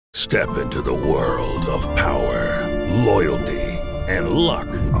Step into the world of power, loyalty, and luck.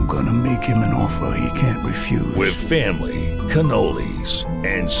 I'm gonna make him an offer he can't refuse. With family, cannolis,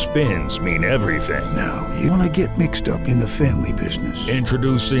 and spins mean everything. Now, you wanna get mixed up in the family business.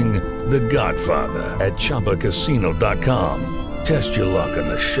 Introducing The Godfather at ChumbaCasino.com. Test your luck in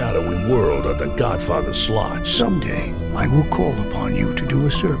the shadowy world of The Godfather slot. Someday, I will call upon you to do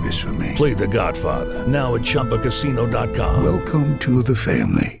a service for me. Play The Godfather now at ChumbaCasino.com. Welcome to the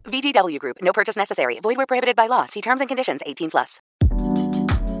family. VGW Group. No purchase necessary. Void where prohibited by law. See terms and conditions. 18+.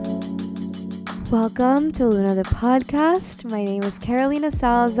 Welcome to Luna the Podcast. My name is Carolina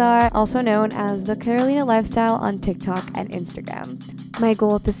Salazar, also known as The Carolina Lifestyle on TikTok and Instagram. My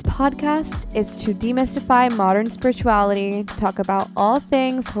goal with this podcast is to demystify modern spirituality, talk about all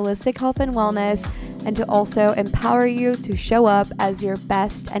things holistic health and wellness, and to also empower you to show up as your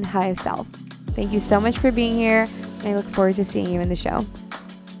best and highest self. Thank you so much for being here, and I look forward to seeing you in the show.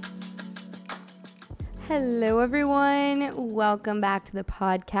 Hello, everyone. Welcome back to the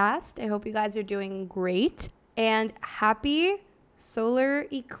podcast. I hope you guys are doing great, and happy solar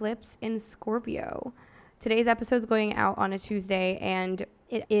eclipse in Scorpio. Today's episode is going out on a Tuesday, and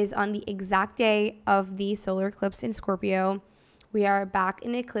it is on the exact day of the solar eclipse in Scorpio. We are back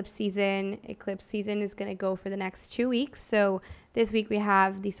in eclipse season. Eclipse season is going to go for the next 2 weeks. So this week we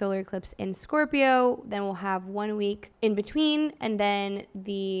have the solar eclipse in Scorpio. Then we'll have 1 week in between. And then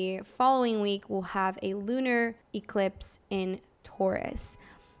the following week we'll have a lunar eclipse in Taurus.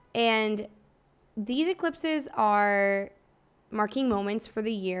 And these eclipses are marking moments for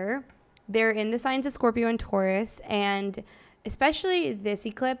the year. They're in the signs of Scorpio and Taurus, and especially this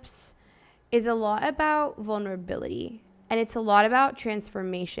eclipse is a lot about vulnerability, and it's a lot about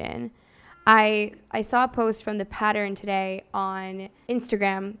transformation. I saw a post from the pattern today on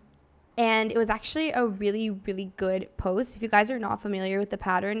Instagram, and it was actually a really, really good post. If you guys are not familiar with the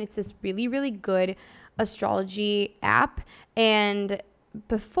pattern, it's this really, really good astrology app. And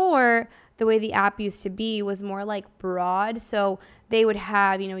before, the way the app used to be was more like broad. So they would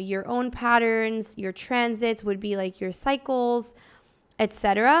have, your own patterns, your transits would be like your cycles,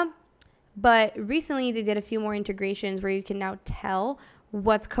 etc. But recently they did a few more integrations where you can now tell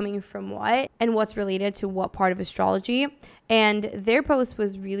what's coming from what and what's related to what part of astrology. And their post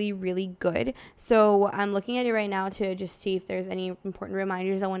was really, really good. So I'm looking at it right now to just see if there's any important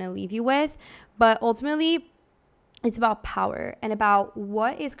reminders I want to leave you with. But ultimately, it's about power and about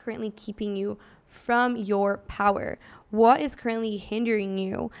what is currently keeping you from your power. What is currently hindering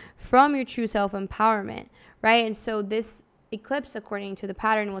you from your true self-empowerment, right? And so this eclipse, according to the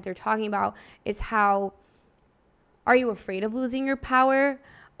pattern, what they're talking about is how are you afraid of losing your power,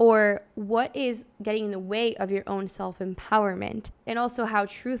 or what is getting in the way of your own self-empowerment? And also how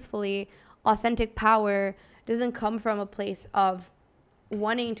truthfully authentic power doesn't come from a place of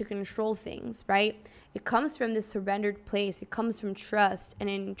wanting to control things, right? It comes from this surrendered place. It comes from trust, and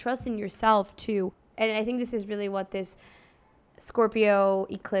in trust in yourself too. And I think this is really what this Scorpio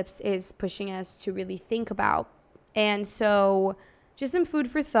eclipse is pushing us to really think about. And so just some food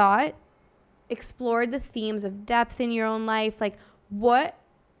for thought. Explore the themes of depth in your own life. Like, what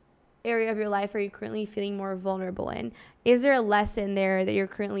area of your life are you currently feeling more vulnerable in? Is there a lesson there that you're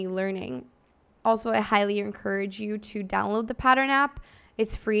currently learning? Also, I highly encourage you to download the Pattern app.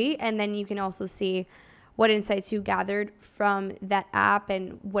 It's free, and then you can also see what insights you gathered from that app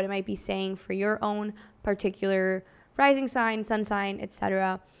and what it might be saying for your own particular rising sign, sun sign,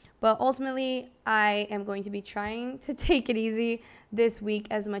 etc. But ultimately, I am going to be trying to take it easy this week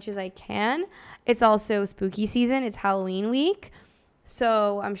as much as I can. It's also spooky season. It's Halloween week.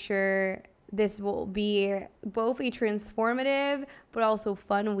 So I'm sure this will be both a transformative but also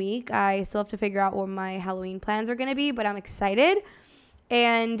fun week. I still have to figure out what my Halloween plans are going to be, but I'm excited.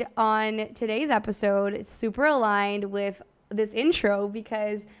 And on today's episode, it's super aligned with this intro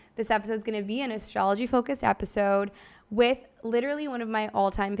because this episode is going to be an astrology-focused episode with literally one of my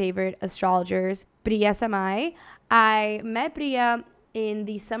all-time favorite astrologers, Brilla Samay. I met Brilla in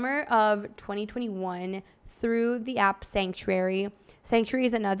the summer of 2021 through the app Sanctuary. Sanctuary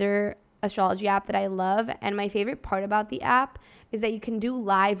is another astrology app that I love, and my favorite part about the app is that you can do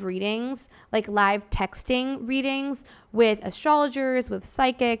live readings, like live texting readings with astrologers, with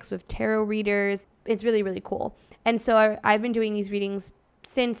psychics, with tarot readers. It's really, really cool. And so I've been doing these readings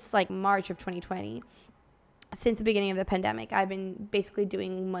since like March of 2020. Since the beginning of the pandemic, I've been basically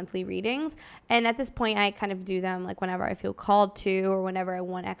doing monthly readings. And at this point, I kind of do them like whenever I feel called to or whenever I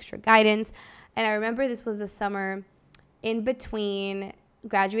want extra guidance. And I remember this was the summer in between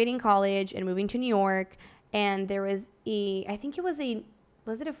graduating college and moving to New York. And there was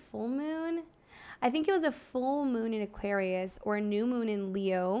was it a full moon? I think it was a full moon in Aquarius or a new moon in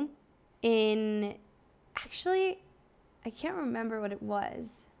Leo actually, I can't remember what it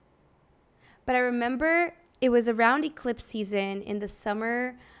was. But I remember it was around eclipse season in the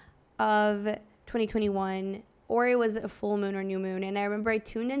summer of 2021, or it was a full moon or new moon. And I remember I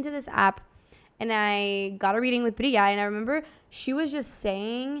tuned into this app and I got a reading with Brilla. And I remember she was just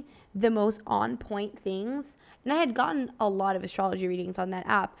saying the most on point things. And I had gotten a lot of astrology readings on that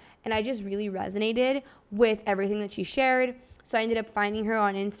app. And I just really resonated with everything that she shared. So I ended up finding her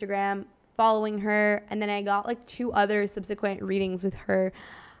on Instagram, following her. And then I got like 2 other subsequent readings with her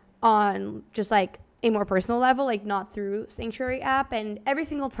on just like a more personal level, like not through Sanctuary app. And every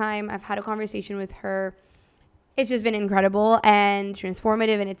single time I've had a conversation with her, it's just been incredible and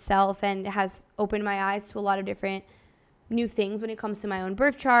transformative in itself, and it has opened my eyes to a lot of different new things when it comes to my own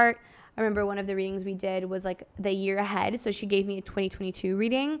birth chart. I remember one of the readings we did was like the year ahead. So she gave me a 2022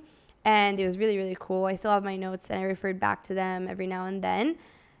 reading and it was really, really cool. I still have my notes and I referred back to them every now and then.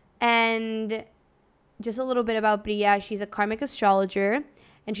 And just a little bit about Brilla. She's a karmic astrologer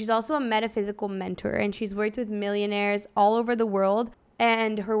and she's also a metaphysical mentor, and she's worked with millionaires all over the world.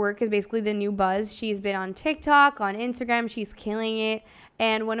 And her work is basically the new buzz. She's been on TikTok, on Instagram. She's killing it.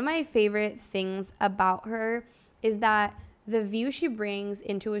 And one of my favorite things about her is that the view she brings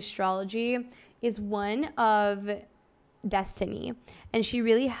into astrology is one of destiny. And she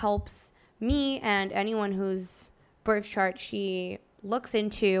really helps me and anyone whose birth chart she looks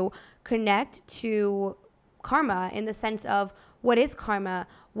into connect to karma, in the sense of, what is karma?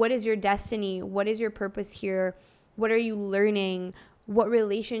 What is your destiny? What is your purpose here? What are you learning? What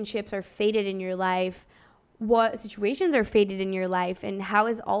relationships are fated in your life? What situations are fated in your life? And how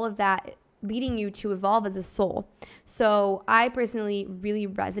is all of that leading you to evolve as a soul? So I personally really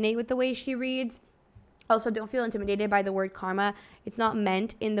resonate with the way she reads. Also, don't feel intimidated by the word karma. It's not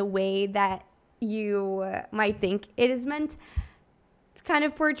meant in the way that you might think it is meant to kind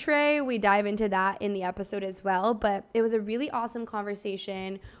of portray. We dive into that in the episode as well. But it was a really awesome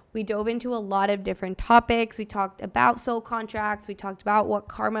conversation. We dove into a lot of different topics. We talked about soul contracts. We talked about what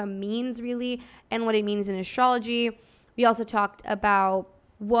karma means really and what it means in astrology. We also talked about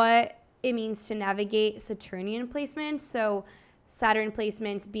what it means to navigate Saturnian placements. So Saturn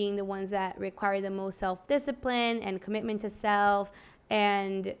placements being the ones that require the most self-discipline and commitment to self,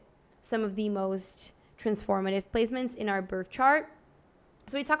 and some of the most transformative placements in our birth chart.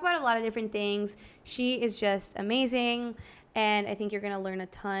 So we talk about a lot of different things. She is just amazing, and I think you're going to learn a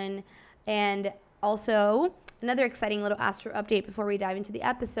ton. And also, another exciting little astro update before we dive into the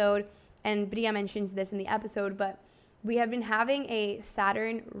episode, and Brilla mentions this in the episode, but we have been having a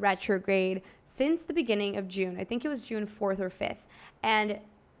Saturn retrograde since the beginning of June. I think it was June 4th or 5th. And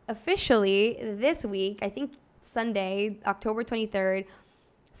officially this week, I think Sunday, October 23rd,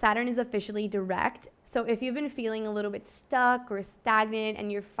 Saturn is officially direct. So if you've been feeling a little bit stuck or stagnant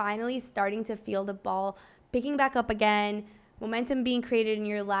and you're finally starting to feel the ball picking back up again, momentum being created in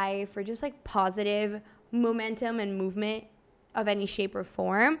your life, or just like positive momentum and movement of any shape or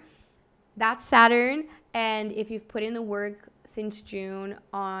form, that's Saturn. And if you've put in the work since June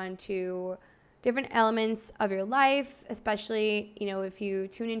onto different elements of your life, especially, if you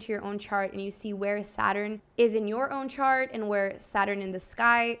tune into your own chart and you see where Saturn is in your own chart and where Saturn in the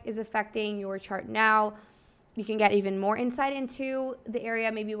sky is affecting your chart now, you can get even more insight into the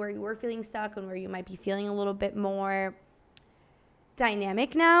area maybe where you were feeling stuck and where you might be feeling a little bit more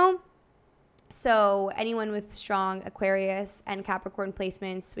dynamic now. So anyone with strong Aquarius and Capricorn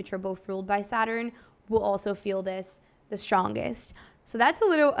placements, which are both ruled by Saturn, will also feel this the strongest. So that's a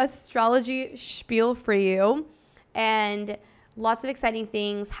little astrology spiel for you, and lots of exciting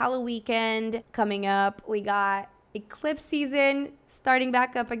things. Halloween weekend coming up. We got eclipse season starting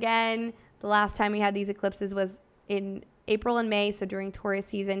back up again. The last time we had these eclipses was in April and May, so during Taurus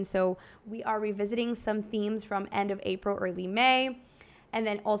season. So we are revisiting some themes from end of April, early May. And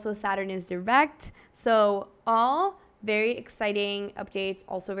then also Saturn is direct. So all very exciting updates,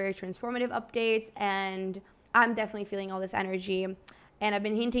 also very transformative updates. And I'm definitely feeling all this energy. And I've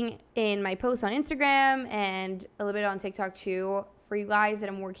been hinting in my posts on Instagram and a little bit on TikTok too for you guys that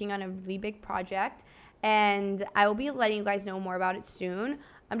I'm working on a really big project. And I will be letting you guys know more about it soon.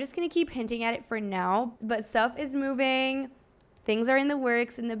 I'm just going to keep hinting at it for now. But stuff is moving. Things are in the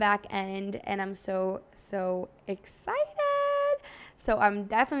works in the back end. And I'm so excited. So I'm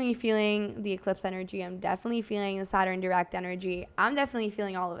definitely feeling the eclipse energy. I'm definitely feeling the Saturn direct energy. I'm definitely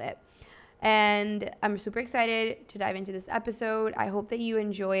feeling all of it. And I'm super excited to dive into this episode. I hope that you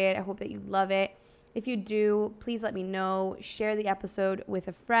enjoy it. I hope that you love it. If you do, please let me know. Share the episode with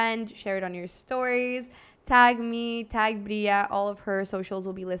a friend. Share it on your stories. tag me, tag Brilla. All of her socials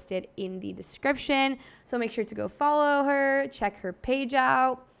will be listed in the description. So make sure to go follow her, check her page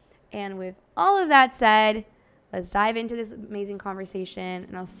out. And with all of that said, let's dive into this amazing conversation,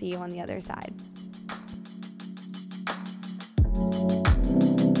 and I'll see you on the other side.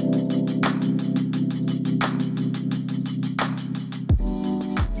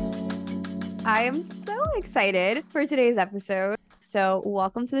 I am so excited for today's episode. So,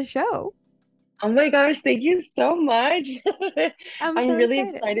 welcome to the show. Oh my gosh, thank you so much. I'm I'm so really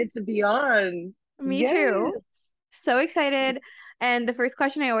excited. excited to be on. Me too. Yes. So excited. And the first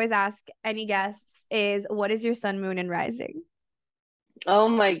question I always ask any guests is, what is your sun, moon, and rising? Oh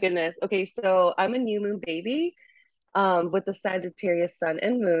my goodness. Okay, so I'm a new moon baby, with the Sagittarius sun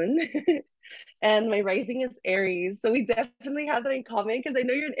and moon. And my rising is Aries. So we definitely have that in common because I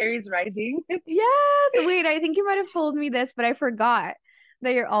know you're an Aries rising. Yes. Wait, I think you might have told me this, but I forgot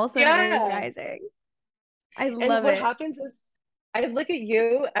that you're also an Aries Yeah. rising. I And love what it. happens is I look at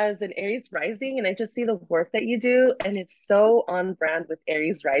you as an Aries rising and I just see the work that you do, and it's so on brand with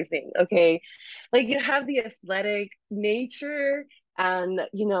Aries rising. Okay. Like you have the athletic nature, and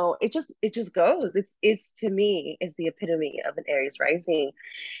it just goes. It's to me is the epitome of an Aries rising.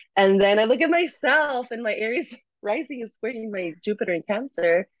 And then I look at myself, and my Aries rising is squaring my Jupiter in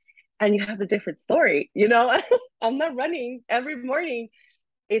Cancer, and you have a different story. I'm not running every morning.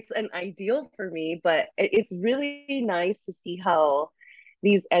 It's an ideal for me, but it's really nice to see how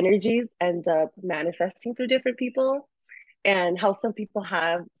these energies end up manifesting through different people, and how some people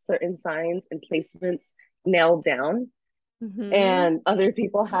have certain signs and placements nailed down, Mm-hmm. and other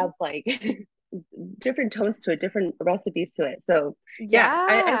people have like different tones to it, different recipes to it. So yeah,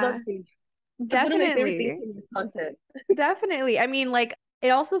 I love Yeah, seeing. That's one of my favorite things definitely. in your content. Definitely. I mean, like, it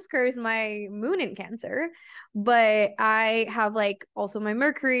also scurs my moon in Cancer, but I have like also my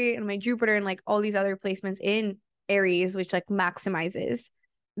Mercury and my Jupiter and like all these other placements in Aries, which like maximizes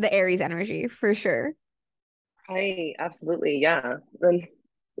the Aries energy for sure. Right, absolutely. Yeah. Then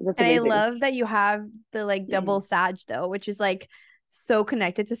that's And I amazing. love that you have the like double Sag though, which is like so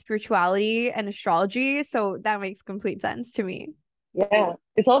connected to spirituality and astrology. So that makes complete sense to me. Yeah,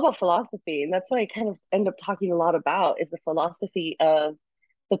 it's all about philosophy, and that's what I kind of end up talking a lot about is the philosophy of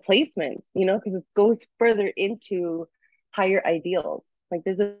the placement, because it goes further into higher ideals. Like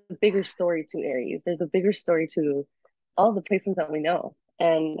there's a bigger story to Aries. There's a bigger story to all the placements that we know,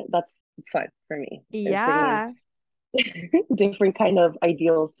 and that's fun for me, is bringing Yeah. different kind of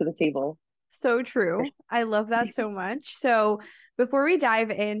ideals to the table. So For true. I love that so much. So, before we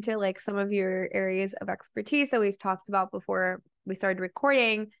dive into like some of your areas of expertise that we've talked about before we started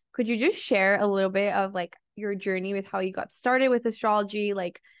recording, could you just share a little bit of like your journey with how you got started with astrology,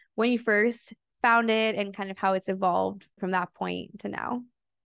 like when you first found it and kind of how it's evolved from that point to now?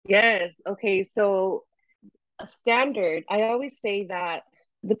 Yes. Okay. So a standard, I always say that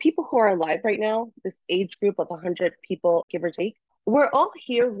the people who are alive right now, this age group of 100 people, give or take, we're all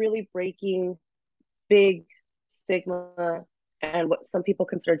here really breaking big stigma and what some people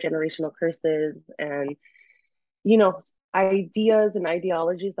consider generational curses, and, you know, ideas and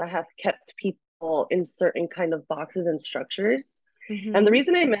ideologies that have kept people in certain kind of boxes and structures. And the Mm-hmm.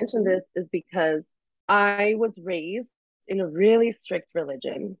 reason I mention this is because I was raised in a really strict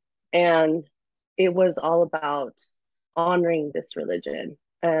religion, and it was all about honoring this religion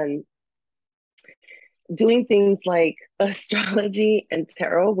and doing things like astrology and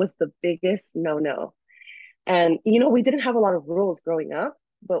tarot was the biggest no-no. And we didn't have a lot of rules growing up,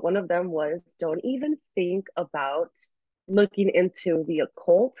 but one of them was don't even think about looking into the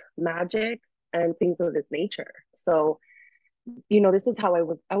occult, magic, and things of this nature. So, this is how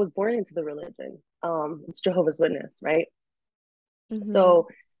I was born into the religion. It's Jehovah's Witness, right? Mm-hmm. So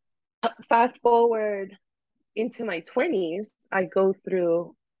fast forward into my 20s, I go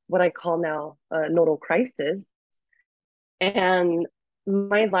through what I call now a nodal crisis, and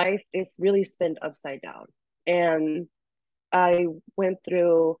my life is really spun upside down. And I went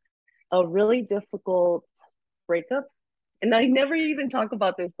through a really difficult breakup. And I never even talk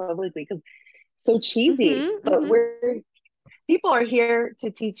about this publicly because so cheesy, Mm-hmm. but Mm-hmm. we're people are here to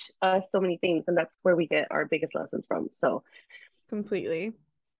teach us so many things, and that's where we get our biggest lessons from. So, Completely.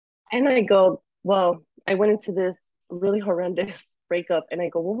 and I go, well, I went into this really horrendous breakup, and I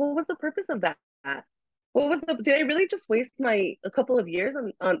go, well, what was the purpose of that? Did I really just waste my a couple of years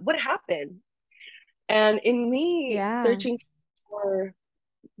on what happened? And in me Yeah. searching for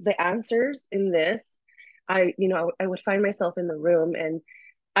the answers in this, I would find myself in the room, and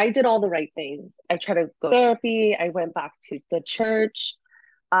I did all the right things. I tried to go to therapy. I went back to the church.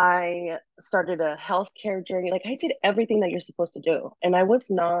 I started a healthcare journey. Like I did everything that you're supposed to do. And I was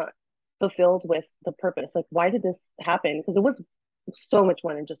not fulfilled with the purpose. Like, why did this happen? Because it was so much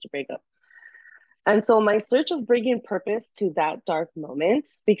more than just a breakup. And so my search of bringing purpose to that dark moment,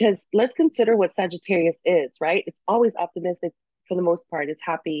 because let's consider what Sagittarius is, right? It's always optimistic for the most part. It's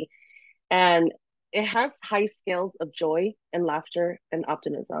happy and it has high scales of joy and laughter and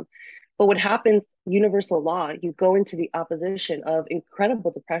optimism. But what happens, universal law, you go into the opposition of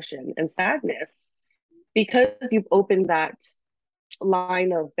incredible depression and sadness because you've opened that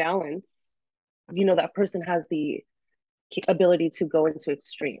line of balance. That person has the ability to go into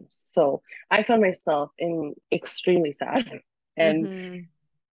extremes. So I found myself in extremely sad, and Mm-hmm.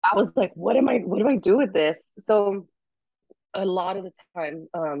 I was like, what do I do with this? So a lot of the time,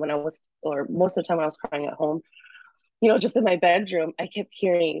 or most of the time when I was crying at home, just in my bedroom, I kept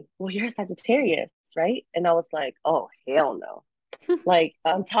hearing, well, you're a Sagittarius, right? And I was like, oh, hell no. Like,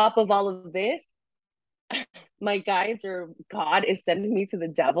 on top of all of this, my guides or God is sending me to the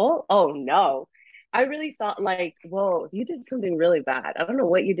devil. Oh, no. I really thought, like, whoa, you did something really bad. I don't know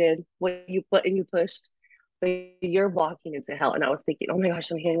what you did, what you put and you pushed, but you're walking into hell. And I was thinking, oh my gosh,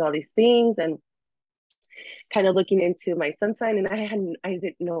 I'm hearing all these things and kind of looking into my sun sign. And I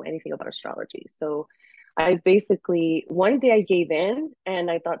didn't know anything about astrology. So I basically, one day I gave in and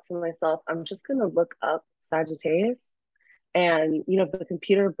I thought to myself, I'm just going to look up Sagittarius. And, if the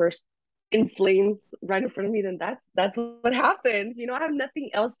computer bursts in flames right in front of me, then that's what happens. I have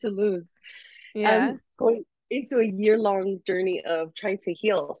nothing else to lose. Yeah. And going into a year-long journey of trying to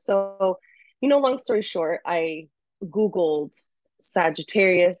heal. So, long story short, I Googled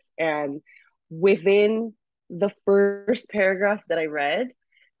Sagittarius, and within the first paragraph that I read,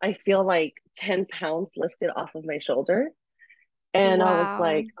 I feel like 10 pounds lifted off of my shoulder. And I was Wow.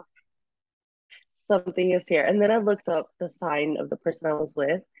 like, something is here. And then I looked up the sign of the person I was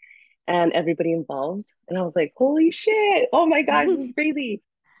with and everybody involved. And I was like, holy shit. Oh my gosh, this is crazy.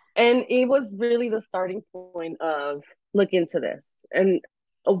 And it was really the starting point of look into this. And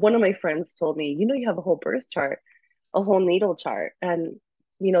one of my friends told me, you have a whole birth chart, a whole natal chart. And,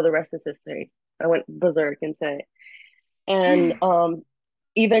 the rest is history. I went berserk into it. And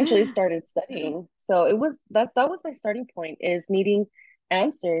eventually started studying. So it was that was my starting point, is needing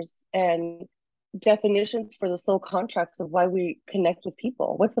answers and definitions for the soul contracts of why we connect with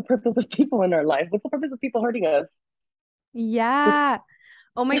people. What's the purpose of people in our life? What's the purpose of people hurting us? Yeah.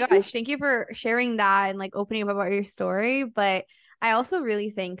 Oh my gosh, thank you for sharing that and like opening up about your story. But I also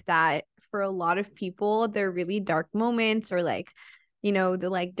really think that for a lot of people, they're really dark moments or like, the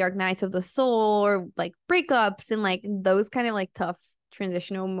like dark nights of the soul or like breakups and like those kind of like tough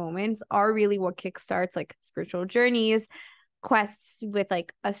transitional moments are really what kickstarts like spiritual journeys, quests with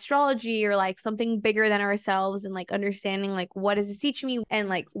like astrology or like something bigger than ourselves and like understanding like what does this teach me and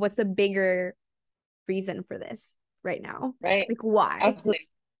like what's the bigger reason for this right now? Right. Like why? Absolutely.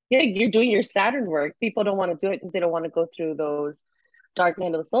 Yeah, you're doing your Saturn work. People don't want to do it because they don't want to go through those dark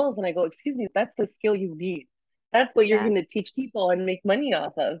night of the souls. And I go, excuse me, that's the skill you need. That's what you're Yeah. going to teach people and make money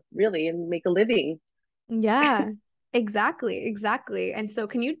off of, really, and make a living. Yeah, exactly, exactly. And so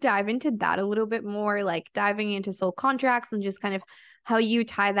can you dive into that a little bit more, like diving into soul contracts and just kind of how you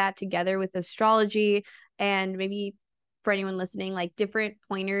tie that together with astrology and maybe for anyone listening, like different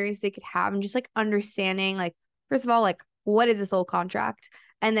pointers they could have and just like understanding, like, first of all, like what is a soul contract?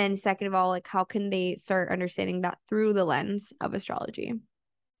 And then second of all, like how can they start understanding that through the lens of astrology?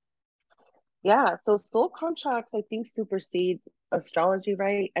 Yeah. So soul contracts, I think, supersede astrology,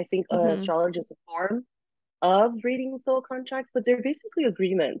 right? I think Mm-hmm. astrology is a form of reading soul contracts, but they're basically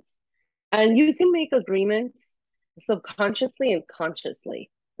agreements. And you can make agreements subconsciously and consciously,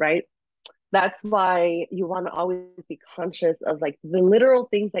 right? That's why you want to always be conscious of like the literal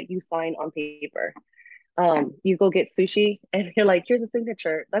things that you sign on paper. You go get sushi and you're like, here's a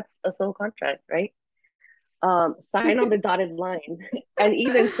signature. That's a soul contract, right? Sign on the dotted line. And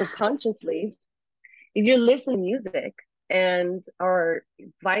even subconsciously, if you're listening to music and are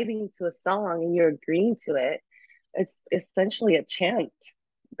vibing to a song and you're agreeing to it, it's essentially a chant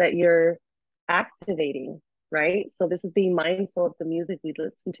that you're activating, right? So this is being mindful of the music we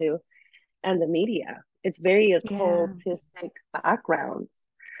listen to and the media. It's very Yeah. occultistic background.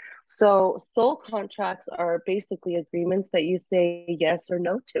 So soul contracts are basically agreements that you say yes or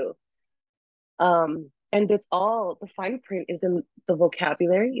no to. And it's all the fine print is in the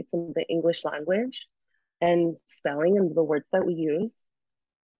vocabulary, it's in the English language and spelling and the words that we use.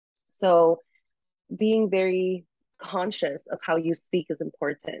 So being very conscious of how you speak is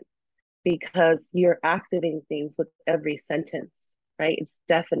important because you're activating things with every sentence, right? It's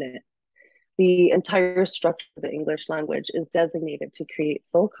definite. The entire structure of the English language is designated to create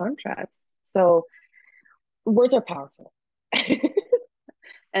soul contracts. So words are powerful.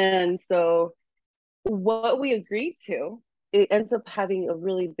 And so what we agreed to, it ends up having a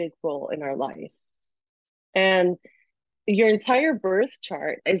really big role in our life. And your entire birth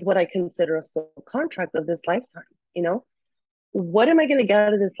chart is what I consider a soul contract of this lifetime, you know? What am I going to get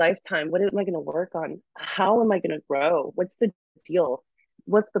out of this lifetime? What am I going to work on? How am I going to grow? What's the deal?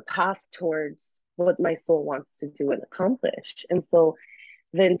 What's the path towards what my soul wants to do and accomplish? And so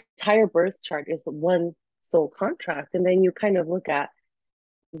the entire birth chart is one soul contract. And then you kind of look at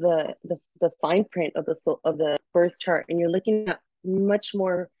the fine print of the soul of the birth chart, and you're looking at much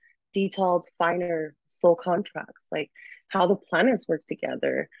more detailed, finer soul contracts, like how the planets work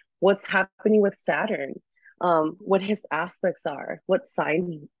together, what's happening with Saturn, what his aspects are, what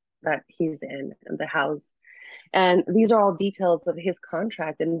sign that he's in, and the house. And these are all details of his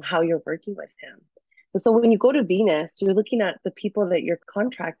contract and how you're working with him. And so when you go to Venus, you're looking at the people that you're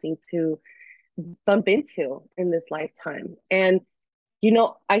contracting to bump into in this lifetime. And,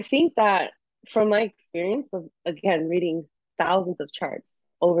 I think that from my experience of, again, reading thousands of charts,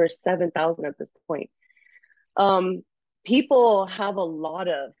 over 7,000 at this point, um, people have a lot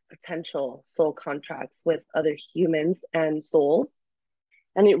of potential soul contracts with other humans and souls.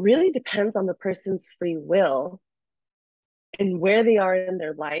 And it really depends on the person's free will and where they are in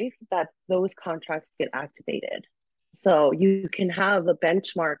their life that those contracts get activated. So you can have a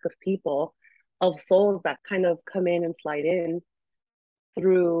benchmark of people, of souls that kind of come in and slide in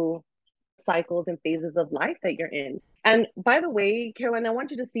through cycles and phases of life that you're in. And by the way, Caroline, I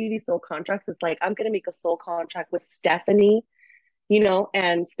want you to see these soul contracts. It's like, I'm going to make a soul contract with Stephanie,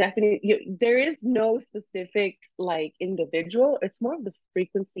 and Stephanie, there is no specific like individual. It's more of the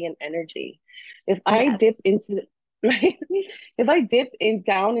frequency and energy. If I dip Yes. into right, if I dip in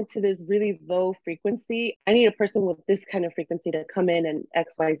down into this really low frequency, I need a person with this kind of frequency to come in and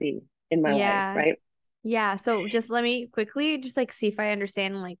XYZ in my life, Yeah. right? Yeah, so just let me quickly just like see if I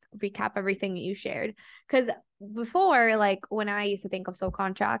understand, like recap everything that you shared. Because before, like when I used to think of soul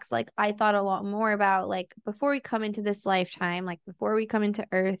contracts, like I thought a lot more about like before we come into this lifetime, like before we come into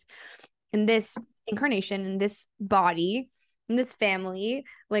Earth in this incarnation, in this body, in this family,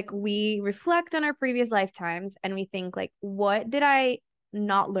 like we reflect on our previous lifetimes and we think like, what did I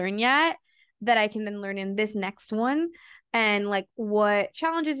not learn yet that I can then learn in this next one? And like what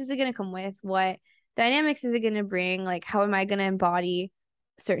challenges is it going to come with? What dynamics is it going to bring? Like how am I going to embody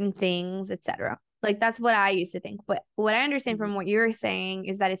certain things, etc. Like that's what I used to think, but what I understand Mhm. from what you're saying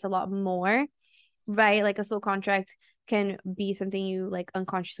is that it's a lot more, right? Like a soul contract can be something you like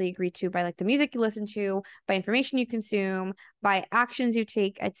unconsciously agree to by like the music you listen to, by information you consume, by actions you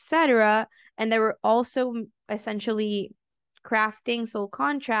take, etc. And there were also essentially crafting soul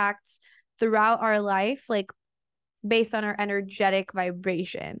contracts throughout our life, like based on our energetic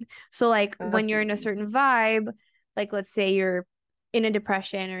vibration. So like when you're in a Absolutely. certain vibe, like let's say you're in a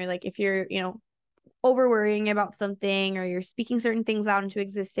depression, or like if you're, over worrying about something, or you're speaking certain things out into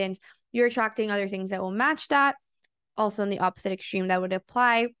existence, you're attracting other things that will match that. Also in the opposite extreme, that would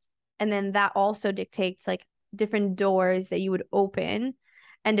apply. And then that also dictates like different doors that you would open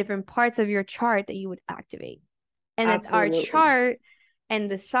and different parts of your chart that you would activate. And that our Absolutely. chart and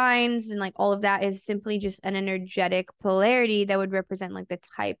the signs and like all of that is simply just an energetic polarity that would represent like the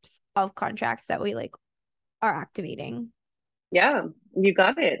types of contracts that we like are activating. Yeah, you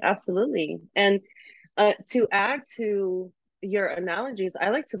got it. Absolutely. And to add to your analogies, I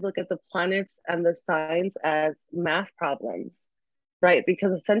like to look at the planets and the signs as math problems, right?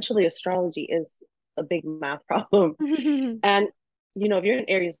 Because essentially astrology is a big math problem. And if you're an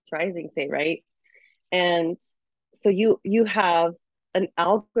Aries rising, say, right? And so you have an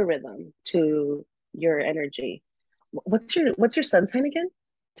algorithm to your energy. What's your sun sign again?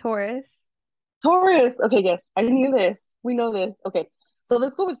 Taurus. Taurus. Okay, yes, I knew this. We know this. Okay, so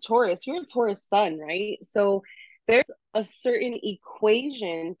let's go with Taurus. You're a Taurus sun, right? So there's a certain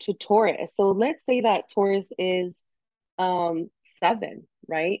equation to Taurus. So let's say that Taurus is 7,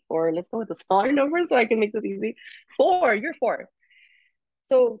 right? Or let's go with the smaller number so I can make this easy. 4, you're 4.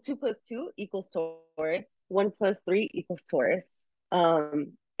 So 2 plus 2 equals Taurus. 1 plus 3 equals Taurus.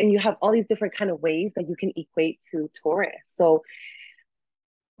 And you have all these different kind of ways that you can equate to Taurus. So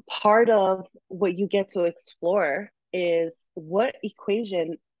part of what you get to explore is what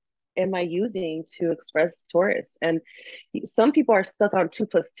equation am I using to express Taurus? And some people are stuck on 2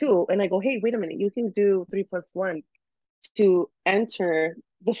 plus 2. And I go, hey, wait a minute, you can do 3 plus 1 to enter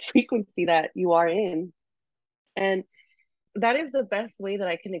the frequency that you are in. And that is the best way that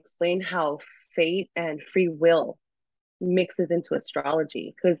I can explain how fate and free will mixes into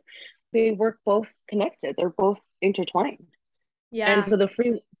astrology, because they work both connected, they're both intertwined. And Yeah. so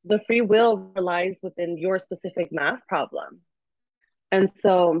the free will relies within your specific math problem. And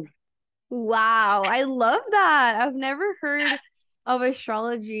so, Wow, I love that. I've never heard of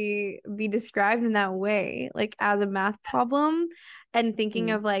astrology be described in that way, like as a math problem and thinking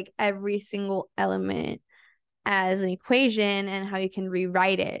mm, of like every single element as an equation and how you can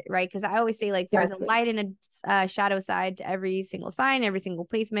rewrite it, right? Because I always say like there's a exactly. light and a shadow side to every single sign, every single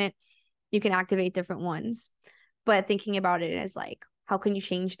placement. You can activate different ones. But thinking about it as like, how can you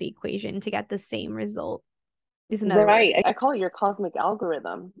change the equation to get the same result is another way of Right. saying. I call it your cosmic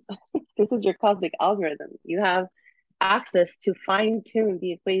algorithm. This is your cosmic algorithm. You have access to fine tune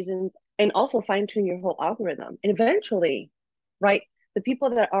the equations and also fine tune your whole algorithm. And eventually, right, the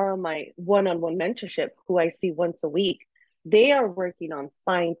people that are on my one on one mentorship, who I see once a week, they are working on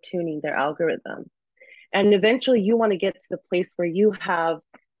fine tuning their algorithm. And eventually, you want to get to the place where you have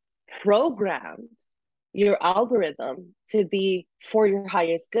programmed your algorithm to be for your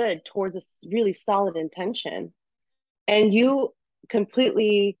highest good towards a really solid intention. And you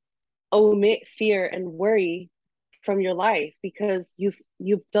completely omit fear and worry from your life because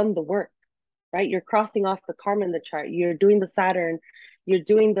you've done the work, right? You're crossing off the karma in the chart, you're doing the Saturn, you're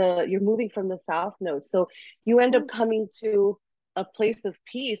moving from the south node, so you end up coming to a place of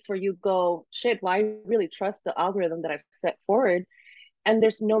peace where you go, shit, well, I really trust the algorithm that I've set forward, and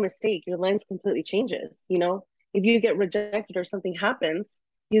there's no mistake. Your lens completely changes, if you get rejected or something happens,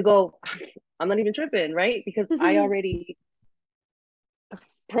 you go, I'm not even tripping, right? Because I already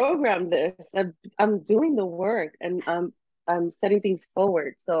program this. I'm doing the work, and I'm setting things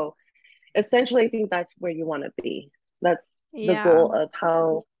forward. So essentially, I think that's where you want to be. That's the Yeah. goal of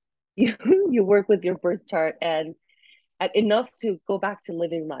how you you work with your birth chart, and enough to go back to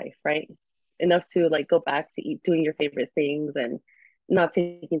living life, right? Enough to like go back to doing your favorite things and not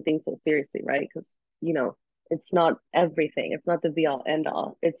taking things so seriously, right? Because you know it's not everything. It's not the be all end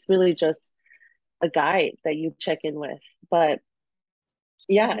all. It's really just a guide that you check in with. But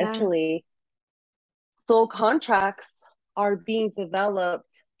yeah, Yeah. essentially, soul contracts are being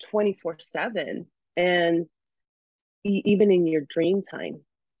developed 24/7, and even in your dream time.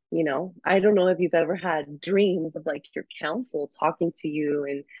 I don't know if you've ever had dreams of like your counsel talking to you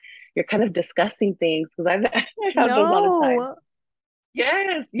and you're kind of discussing things, because I've I had those all the time. No.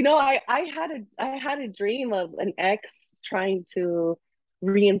 Yes, I had a dream of an ex trying to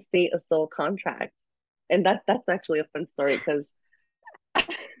reinstate a soul contract, and that's actually a fun story because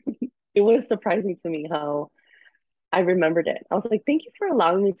it was surprising to me how I remembered it. I was like, thank you for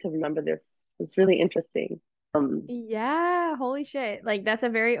allowing me to remember this. It's really interesting. Yeah, holy shit. Like that's a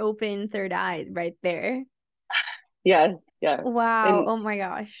very open third eye right there. Yes, yeah. Wow. And Oh my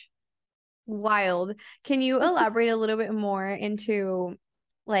gosh. Wild. Can you elaborate a little bit more into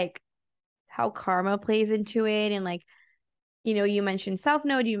like how karma plays into it and like, you mentioned South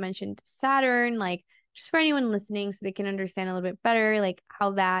Node, you mentioned Saturn, like just for anyone listening so they can understand a little bit better, like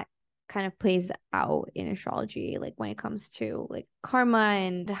how that kind of plays out in astrology, like when it comes to like karma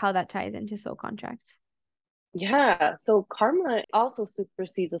and how that ties into soul contracts. yeah, so karma also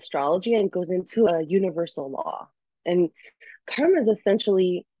supersedes astrology and goes into a universal law. And karma is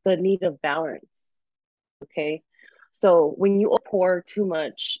essentially the need of balance. Okay. So when you pour too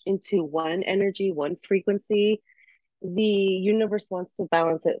much into one energy, one frequency, the universe wants to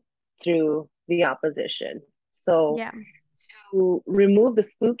balance it through the opposition. So Yeah. to remove the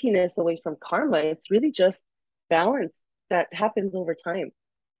spookiness away from karma, it's really just balance that happens over time.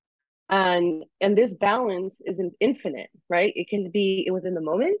 And this balance isn't infinite, right? It can be within the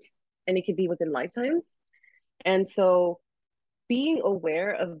moment, and it can be within lifetimes. And so being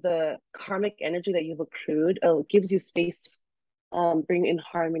aware of the karmic energy that you've accrued gives you space, bring in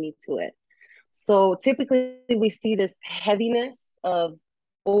harmony to it. So typically we see this heaviness of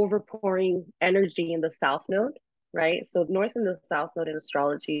overpouring energy in the south node, right? So north and the south node in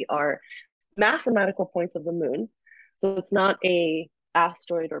astrology are mathematical points of the moon. So it's not a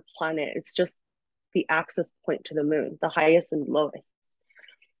asteroid or planet, it's just the axis point to the moon, the highest and lowest.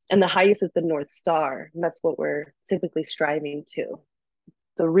 And the highest is the North Star, and that's what we're typically striving to.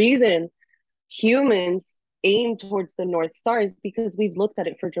 The reason humans aim towards the North Star is because we've looked at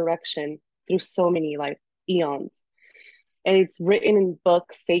it for direction through so many like eons. And it's written in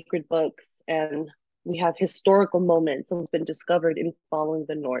books, sacred books, and we have historical moments that's been discovered in following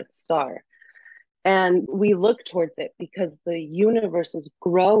the North Star. And we look towards it because the universe is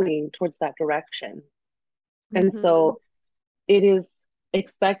growing towards that direction. And Mm-hmm. so it is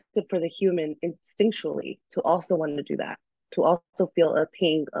expected for the human instinctually to also want to do that, to also feel a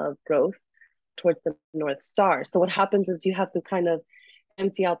ping of growth towards the North Star. So what happens is you have to kind of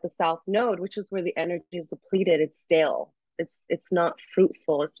empty out the South Node, which is where the energy is depleted. It's stale. It's not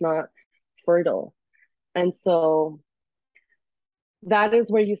fruitful. It's not fertile. And so that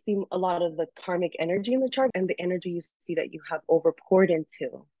is where you see a lot of the karmic energy in the chart and the energy you see that you have over poured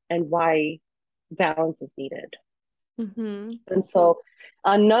into and why balance is needed. Mm-hmm. And so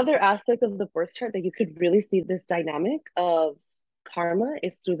another aspect of the birth chart that you could really see this dynamic of karma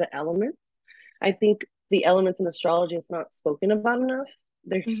is through the elements. I think the elements in astrology is not spoken about enough.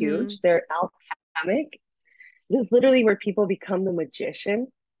 They're Mm-hmm. huge. They're alchemic. This is literally where people become the magician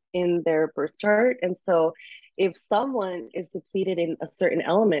in their birth chart. And so if someone is depleted in a certain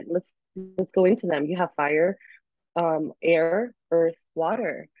element, let's go into them. You have fire, air, earth,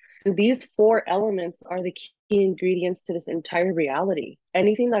 water. And these four elements are the key ingredients to this entire reality.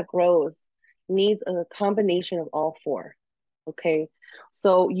 Anything that grows needs a combination of all four. Okay.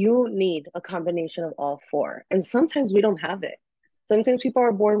 So you need a combination of all four. And sometimes we don't have it. Sometimes people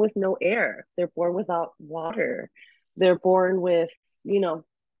are born with no air, they're born without water, they're born with, you know,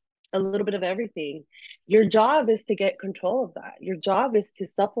 a little bit of everything. Your job is to get control of that. Your job is to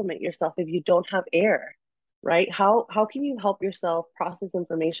supplement yourself if you don't have air, right? How can you help yourself process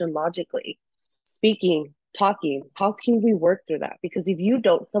information logically? Speaking, talking, how can we work through that? Because if you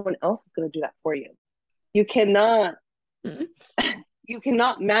don't, someone else is going to do that for you. You cannot you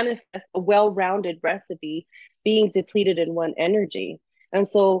cannot manifest a well-rounded recipe being depleted in one energy. And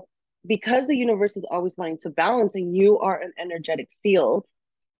so because the universe is always wanting to balance and you are an energetic field,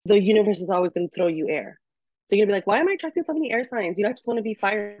 the universe is always going to throw you air. So you're gonna be like, why am I attracting so many air signs? You know, I just want to be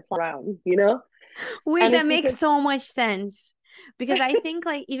fire around, you know? Wait, And that it's makes because so much sense. Because I think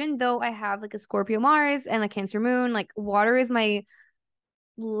like even though I have like a Scorpio Mars and a Cancer Moon, like water is my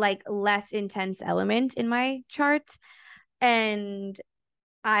like less intense element in my chart. And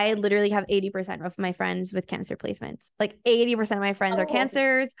I literally have 80% of my friends with Cancer placements. Like 80% of my friends are oh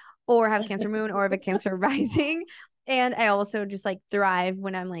Cancers or have Cancer Moon or have a Cancer rising. And I also just like thrive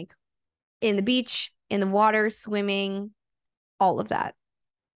when I'm like in the beach, in the water, swimming, all of that,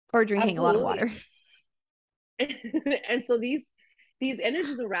 or drinking a lot of absolutely. water. And so these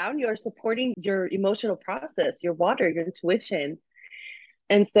energies around you are supporting your emotional process, your water, your intuition.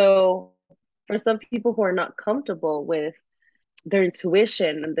 And so for some people who are not comfortable with their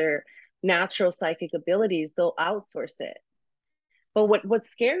intuition and their natural psychic abilities, they'll outsource it. But what's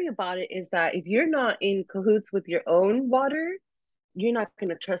scary about it is that if you're not in cahoots with your own water, you're not going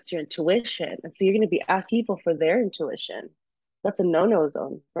to trust your intuition. And so you're going to be asking people for their intuition. That's a no-no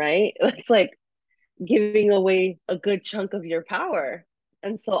zone, right? It's like giving away a good chunk of your power.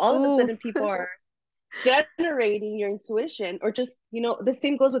 And so all of a Ooh. sudden people are generating your intuition, or just, you know, the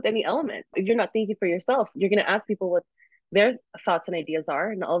same goes with any element. If you're not thinking for yourself, you're going to ask people what their thoughts and ideas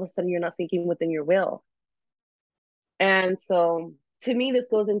are. And all of a sudden you're not thinking within your will. And so to me, this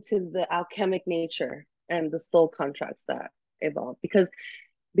goes into the alchemic nature and the soul contracts that evolve, because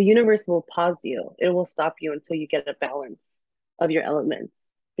the universe will pause you. It will stop you until you get a balance of your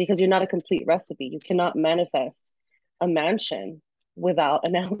elements, because you're not a complete recipe. You cannot manifest a mansion without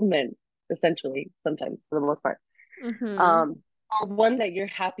an element, essentially, sometimes for the most part. Mm-hmm. Um, or one that you're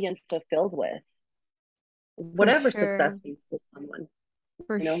happy and fulfilled with, For whatever sure. success means to someone,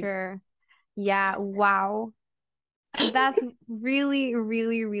 For you know? sure. Yeah. Wow. That's really,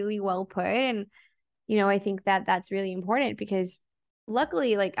 really, really well put. And, I think that that's really important because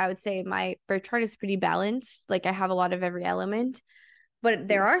luckily, like I would say my birth chart is pretty balanced. Like I have a lot of every element, but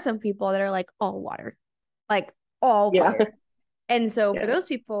there are some people that are like all water, like all Yeah, fire. And so for yeah, those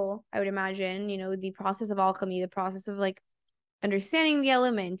people, I would imagine, the process of alchemy, the process of like understanding the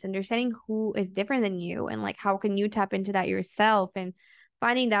elements, understanding who is different than you, and like how can you tap into that yourself and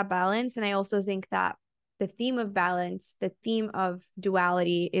finding that balance. And I also think that the theme of balance, the theme of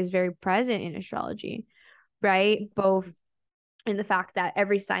duality is very present in astrology, right? Both in the fact that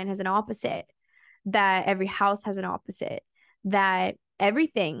every sign has an opposite, that every house has an opposite, that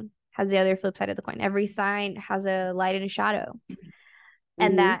everything has the other flip side of the coin. Every sign has a light and a shadow.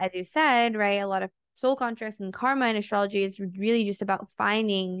 And mm-hmm. that, as you said, right, a lot of soul contracts and karma in astrology is really just about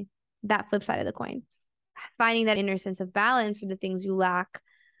finding that flip side of the coin, finding that inner sense of balance for the things you lack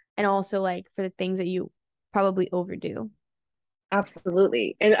and also like for the things that you probably overdo.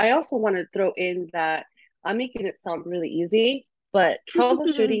 Absolutely. And I also want to throw in that I'm making it sound really easy, but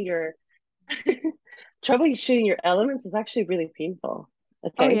troubleshooting your elements is actually really painful. Oh,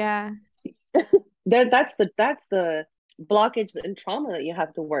 Okay. yeah. That's the blockage and trauma that you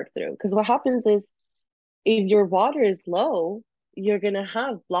have to work through. Because what happens is if your water is low, you're gonna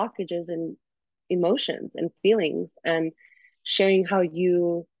have blockages in emotions and feelings and sharing how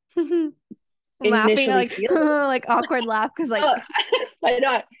you Laughing initially like feel. like awkward laugh because like Oh, I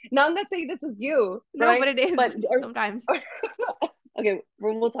know. Now I'm not saying this is you, no, but right? it is But or sometimes. okay,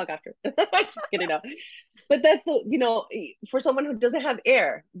 we'll talk after. Just kidding. Now. But that's for someone who doesn't have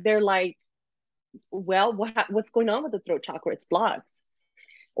air, they're like, well, what's going on with the throat chakra? It's blocked.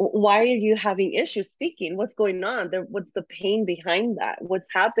 Why are you having issues speaking? What's going on there? What's the pain behind that? What's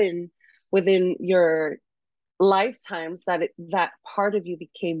happened within your lifetimes that part of you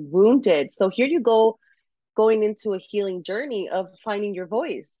became wounded? So here you go, going into a healing journey of finding your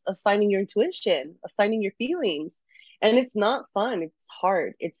voice, of finding your intuition, of finding your feelings. And it's not fun. It's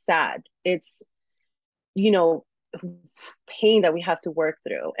hard. It's sad. It's, you know, pain that we have to work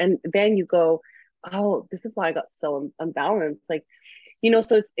through. And then you go, oh, this is why I got so unbalanced. Like,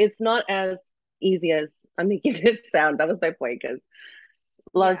 so it's not as easy as I'm making it sound. That was my point, because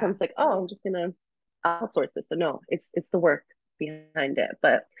a lot of Yeah. times like, oh, I'm just gonna outsource this. So no, it's the work behind it,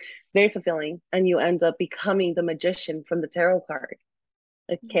 but very fulfilling. And you end up becoming the magician from the tarot card.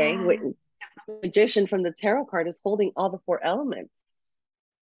 Okay. Yeah. The magician from the tarot card is holding all the four elements,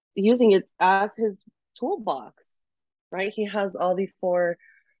 using it as his toolbox, right? He has all the four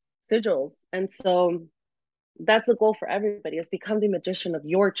sigils. And so that's the goal for everybody, is become the magician of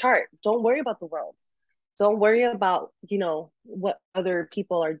your chart. Don't worry about the world. Don't worry about, what other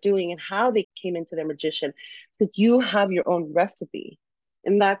people are doing and how they came into their magician, because you have your own recipe.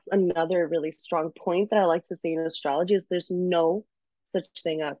 And that's another really strong point that I like to say in astrology, is there's no such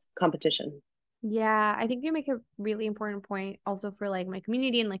thing as competition. Yeah, I think you make a really important point also for like my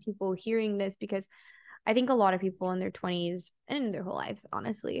community and like people hearing this, because I think a lot of people in their 20s and in their whole lives,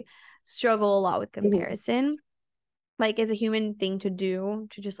 honestly, struggle a lot with Mm-hmm. comparison. Like, it's a human thing to do,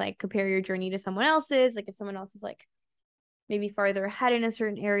 to just like compare your journey to someone else's. Like, if someone else is like maybe farther ahead in a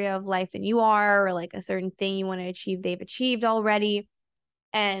certain area of life than you are, or like a certain thing you want to achieve, they've achieved already.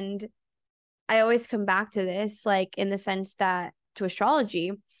 And I always come back to this, like, in the sense that to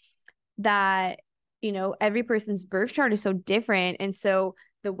astrology, that, every person's birth chart is so different. And so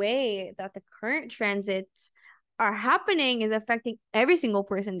the way that the current transits are happening is affecting every single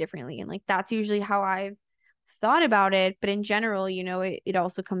person differently. And like, that's usually how I've thought about it. But in general, it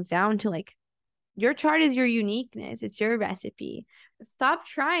also comes down to like, your chart is your uniqueness, it's your recipe. Stop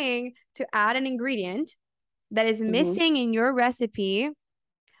trying to add an ingredient that is Mm-hmm. missing in your recipe,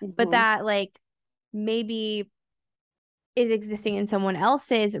 but Mm-hmm. that like maybe is existing in someone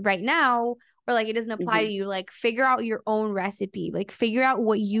else's right now, or like it doesn't apply Mm-hmm. to you. Like, figure out your own recipe, like figure out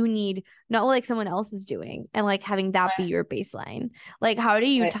what you need, not what like someone else is doing, and like having that be your baseline. Like, how do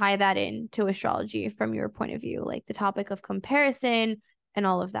you Right. tie that in to astrology from your point of view, like the topic of comparison and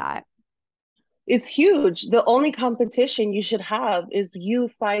all of that? It's huge. The only competition you should have is you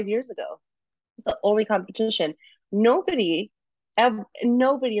 5 years ago. It's the only competition. Nobody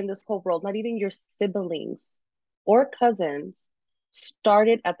in this whole world, not even your siblings or cousins,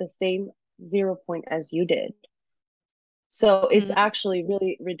 started at the same 0 point as you did. So it's Mm-hmm. actually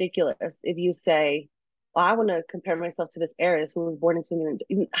really ridiculous if you say, well, I want to compare myself to this heiress who was born into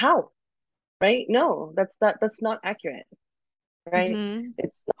me. How? Right? No, that's not accurate. Right? Mm-hmm.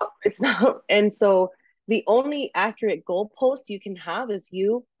 It's not. And so the only accurate goalpost you can have is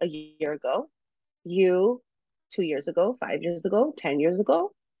you a year ago, you 2 years ago, 5 years ago, 10 years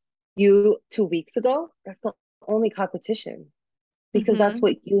ago, you 2 weeks ago. That's the only competition, because that's Mm-hmm.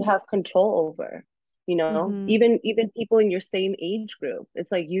 what you have control over. Mm-hmm. Even people in your same age group,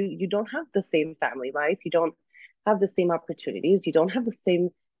 it's like you don't have the same family life, you don't have the same opportunities, you don't have the same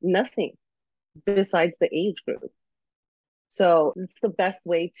nothing besides the age group. So it's the best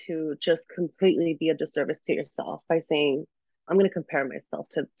way to just completely be a disservice to yourself by saying, I'm going to compare myself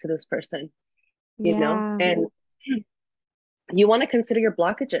to this person, Yeah. and you want to consider your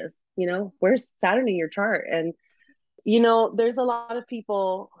blockages. Where's Saturn in your chart? And there's a lot of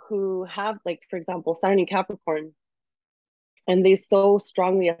people who have, like, for example, Saturn in Capricorn, and they so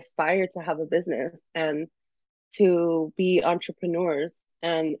strongly aspire to have a business and to be entrepreneurs,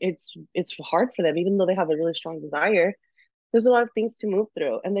 and it's hard for them, even though they have a really strong desire. There's a lot of things to move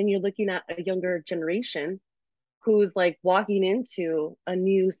through, and then you're looking at a younger generation who's like walking into a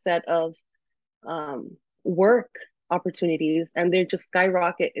new set of work opportunities, and they just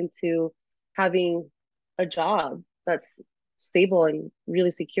skyrocket into having a job that's stable and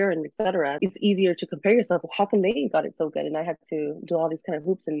really secure and etc. It's easier to compare yourself. How come they got it so good and I had to do all these kind of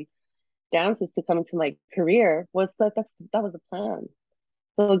hoops and dances to come into my career? That was the plan.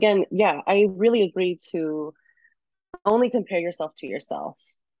 So again, yeah, I really agree to only compare yourself to yourself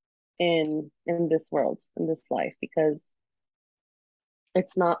in this world, in this life, because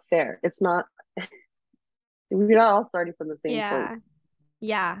it's not fair. It's not, we're not all starting from the same point. Yeah.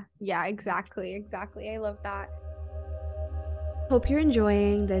 Yeah. Yeah. Exactly. Exactly. I love that. Hope you're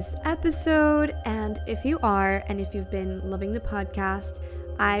enjoying this episode. And if you are, and if you've been loving the podcast,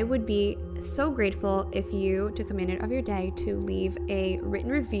 I would be so grateful if you took a minute of your day to leave a written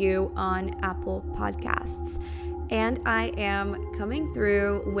review on Apple Podcasts. And I am coming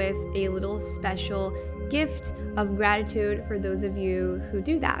through with a little special gift of gratitude for those of you who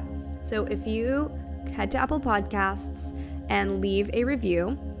do that. So if you head to Apple Podcasts and leave a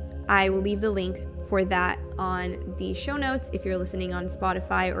review, I will leave the link for that on the show notes if you're listening on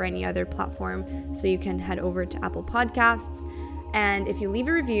Spotify or any other platform, so you can head over to Apple Podcasts. And if you leave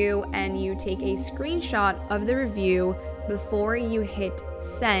a review and you take a screenshot of the review before you hit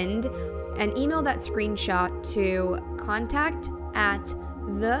send and email that screenshot to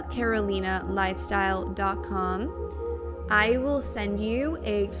contact@thecarolinalifestyle.com, I will send you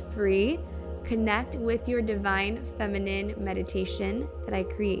a free Connect with Your Divine Feminine meditation that I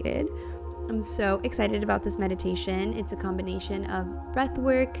created. I'm so excited about this meditation. It's a combination of breath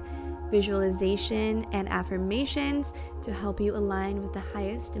work, visualization, and affirmations to help you align with the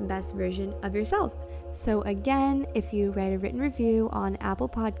highest and best version of yourself. So again, if you write a written review on Apple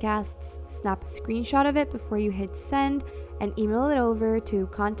Podcasts, snap a screenshot of it before you hit send and email it over to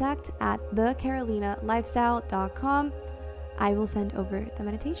contact@thecarolinalifestyle.com. I will send over the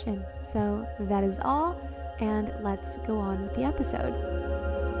meditation. So that is all, and let's go on with the episode.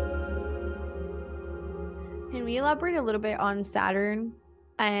 Can we elaborate a little bit on Saturn?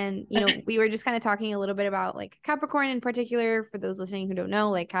 And, we were just kind of talking a little bit about like Capricorn in particular. For those listening who don't know,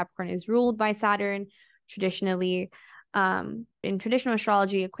 like Capricorn is ruled by Saturn traditionally. In traditional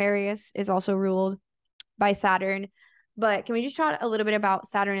astrology, Aquarius is also ruled by Saturn. But can we just talk a little bit about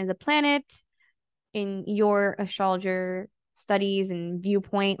Saturn as a planet in your astrologer studies and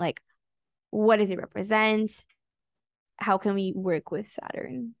viewpoint? Like, what does it represent? How can we work with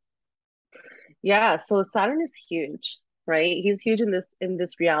Saturn? Yeah, so Saturn is huge, right? He's huge in this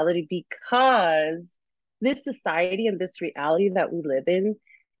reality because this society and this reality that we live in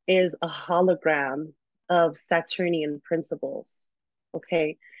is a hologram of Saturnian principles.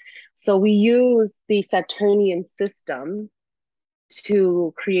 Okay. So we use the Saturnian system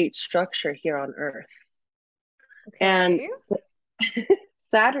to create structure here on Earth. Okay. And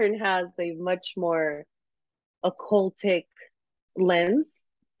Saturn has a much more occultic lens.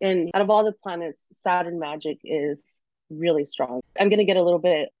 And out of all the planets, Saturn magic is really strong. I'm going to get a little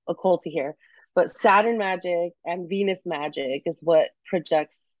bit occulty here, but Saturn magic and Venus magic is what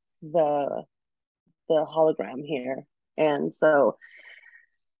projects the hologram here. And so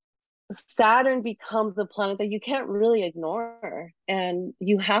Saturn becomes a planet that you can't really ignore, and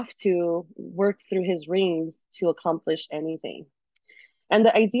you have to work through his rings to accomplish anything. And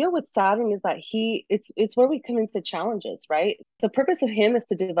the idea with Saturn is that it's where we come into challenges, right? The purpose of him is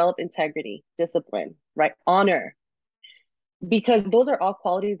to develop integrity, discipline, right? Honor. Because those are all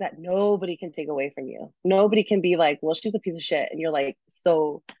qualities that nobody can take away from you. Nobody can be like, well, she's a piece of shit. And you're like,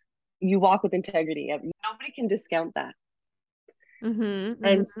 so you walk with integrity. Nobody can discount that. Mm-hmm,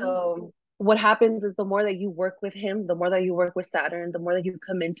 and so what happens is the more that you work with him, the more that you work with Saturn, the more that you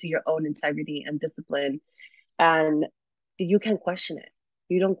come into your own integrity and discipline, and you can't question it.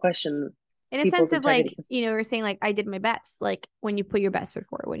 You don't question in a sense of integrity. Like, you're saying like, I did my best, like when you put your best foot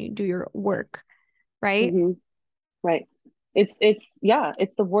forward, when you do your work, right? Mm-hmm. Right. It's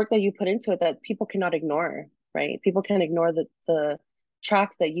the work that you put into it that people cannot ignore, right? People can't ignore the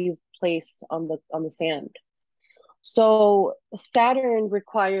tracks that you've placed on the sand. So Saturn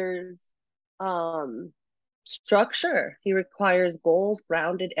requires structure. He requires goals,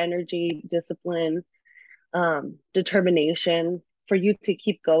 grounded energy, discipline, determination for you to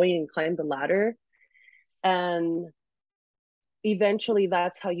keep going and climb the ladder. And eventually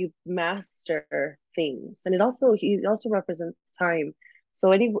that's how you master things. And he also represents time.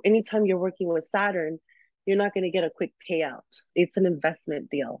 So anytime you're working with Saturn, you're not going to get a quick payout. It's an investment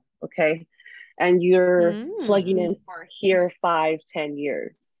deal. Okay. And you're plugging in for here 5-10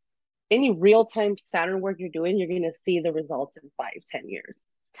 years. Any real-time Saturn work you're doing, you're going to see the results in 5-10 years.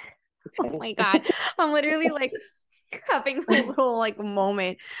 Okay. Oh my God. I'm literally like having a little like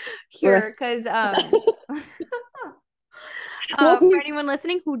moment here because for anyone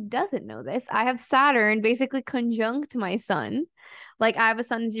listening who doesn't know this, I have Saturn basically conjunct my sun. Like I have a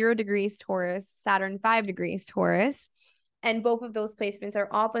sun 0 degrees Taurus, Saturn 5 degrees Taurus, and both of those placements are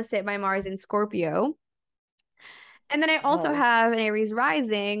opposite by Mars in Scorpio. And then I also have an Aries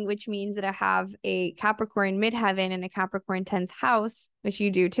rising, which means that I have a Capricorn midheaven and a Capricorn 10th house, which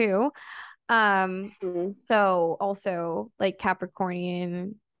you do too. So also like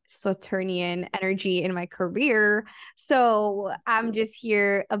Capricornian, Saturnian energy in my career. So I'm just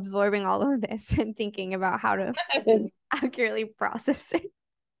here absorbing all of this and thinking about how to accurately process it.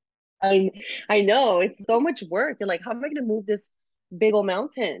 I know it's so much work. You're like, how am I going to move this big old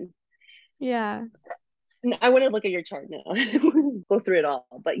mountain. Yeah. I want to look at your chart now, go through it all.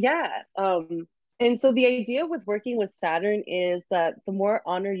 But yeah, and so the idea with working with Saturn is that the more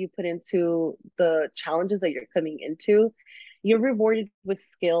honor you put into the challenges that you're coming into, you're rewarded with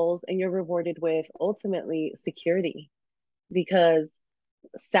skills and you're rewarded with ultimately security because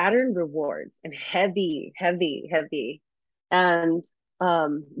Saturn rewards and heavy, heavy, heavy. And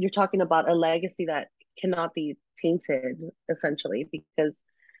you're talking about a legacy that cannot be tainted essentially because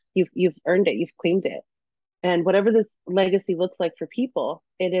you've earned it, you've claimed it. And whatever this legacy looks like for people,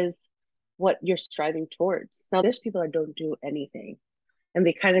 it is what you're striving towards. Now, there's people that don't do anything and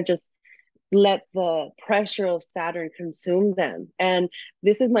they kind of just let the pressure of Saturn consume them. And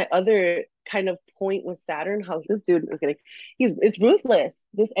this is my other kind of point with Saturn, how this dude is getting, it's ruthless.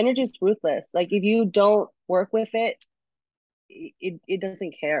 This energy is ruthless. Like if you don't work with it, it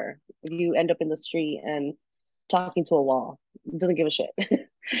doesn't care. You end up in the street and talking to a wall. It doesn't give a shit.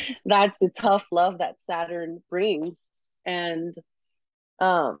 That's the tough love that Saturn brings. And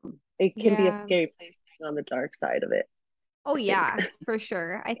um it can be a Yeah. scary place being on the dark side of it, Oh I think. yeah, for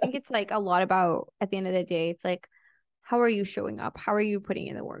sure. I think it's like a lot about at the end of the day, it's like how are you showing up? How are you putting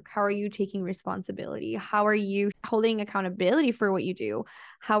in the work? How are you taking responsibility? How are you holding accountability for what you do?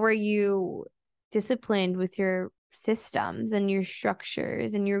 How are you disciplined with your systems and your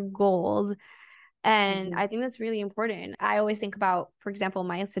structures and your goals? And Mhm. I think that's really important. I always think about, for example,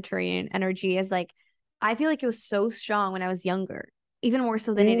 my Saturnian energy as like, I feel like it was so strong when I was younger, even more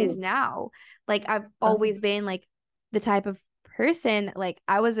so than it is Mm. now. Like, I've Oh. always been like the type of person, like,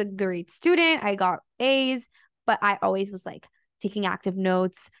 I was a great student, I got A's, but I always was like taking active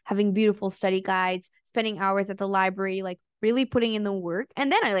notes, having beautiful study guides, spending hours at the library, like, really putting in the work.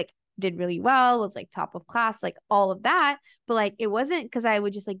 And then I like did really well, was like top of class, like all of that. But like it wasn't because I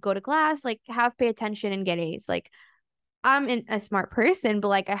would just like go to class, like have pay attention and get A's. Like a smart person, but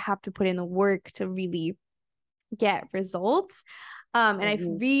like I have to put in the work to really get results. And I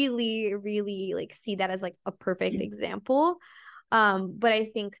Mhm. really, really like see that as like a perfect example. But I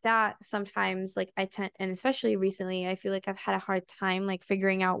think that sometimes like I tend, and especially recently, I feel like I've had a hard time like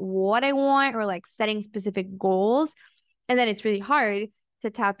figuring out what I want or like setting specific goals. And then it's really hard to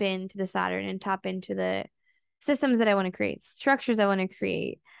tap into the Saturn and tap into the systems that I want to create, structures I want to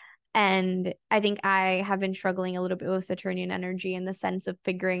create. And I think I have been struggling a little bit with Saturnian energy in the sense of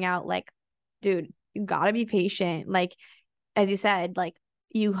figuring out, like, dude, you gotta be patient. Like, as you said, like,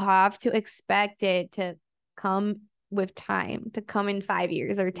 you have to expect it to come with time, to come in 5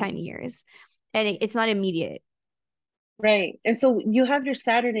 years or 10 years. And it's not immediate. Right. And so you have your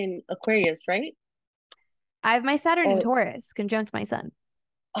Saturn in Aquarius, right? I have my Saturn in Or Taurus conjunct my sun,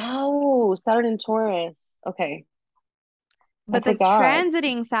 oh, Saturn in Taurus. Okay. I but the forgot.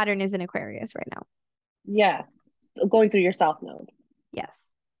 transiting Saturn is in Aquarius right now. Yeah. Going through your South Node. Yes.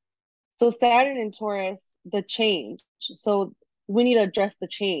 So Saturn in Taurus, the change. So we need to address the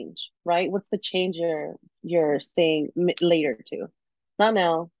change, right? What's the change you're saying later to? Not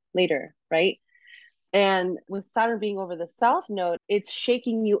now, later, right? And with Saturn being over the South Node, it's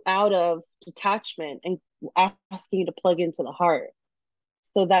shaking you out of detachment and asking you to plug into the heart.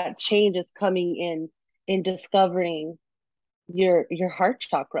 So that change is coming in discovering your heart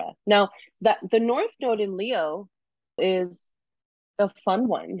chakra. Now, that the North Node in Leo is a fun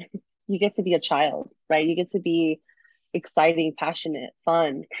one. You get to be a child, right? You get to be exciting, passionate,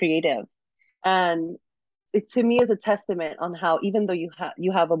 fun, creative. And it to me is a testament on how even though you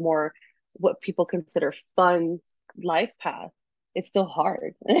have a more what people consider fun life path, it's still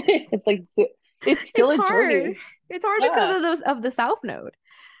hard. It's like it's still It's a hard. journey. It's hard because Yeah, of those of the South Node.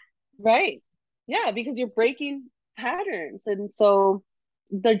 right. Yeah, because you're breaking patterns. And so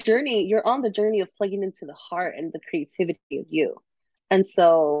the journey, you're on the journey of plugging into the heart and the creativity of you. And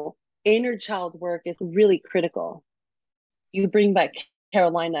so inner child work is really critical. You bring back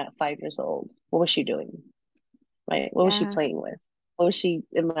Carolina at 5 years old. What was she doing? Right? What was she Yeah. playing with? What was she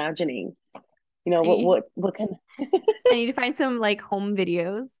imagining? I need What kind I need to find some like home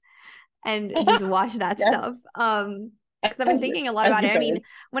videos and just watch that yeah, stuff. Because I've been as thinking a lot as about it. you I mean, guys.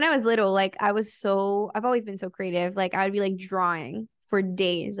 when I was little, like I've always been so creative. Like I would be like drawing for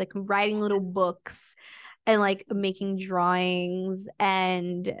days, like writing little books and like making drawings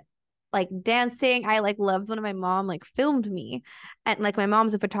and like dancing. I like loved when my mom like filmed me. And like my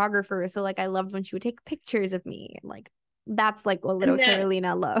mom's a photographer, so like I loved when she would take pictures of me. And like that's like what little And that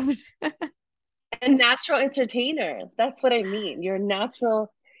Carolina loved. a natural entertainer. That's what I mean. You're a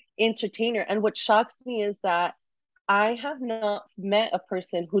natural entertainer. And what shocks me is that I have not met a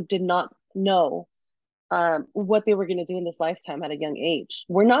person who did not know what they were going to do in this lifetime at a young age.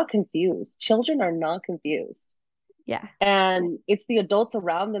 We're not confused. Children are not confused. Yeah. And it's the adults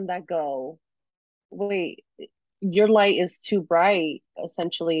around them that go, wait, your light is too bright,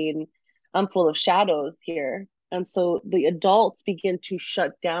 essentially, and I'm full of shadows here. And so the adults begin to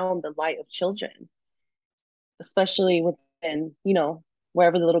shut down the light of children, especially within,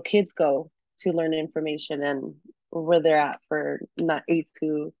 wherever the little kids go to learn information and where they're at for not 8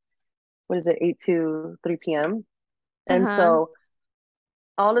 to 3 p.m. And Uh-huh. so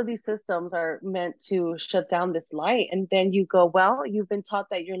all of these systems are meant to shut down this light. And then you go, well, you've been taught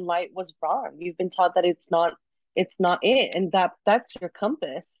that your light was wrong. You've been taught that it's not it. And that's your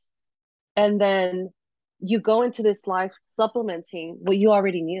compass. And then you go into this life supplementing what you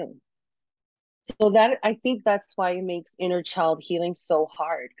already knew. So that, I think that's why it makes inner child healing so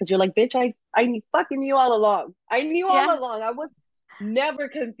hard. Because you're like, bitch, I fucking knew all along. I knew all Yeah. along. I was never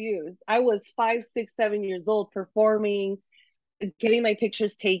confused. I was 5, 6, 7 years old, performing, getting my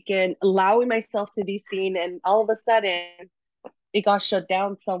pictures taken, allowing myself to be seen, and all of a sudden it got shut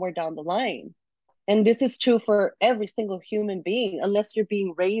down somewhere down the line. And this is true for every single human being, unless you're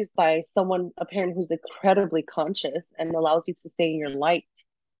being raised by someone, a parent who's incredibly conscious and allows you to stay in your light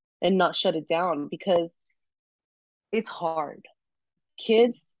and not shut it down, because it's hard.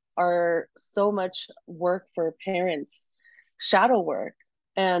 Kids are so much work for parents, shadow work.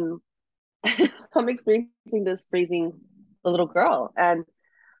 And I'm experiencing this raising a little girl. And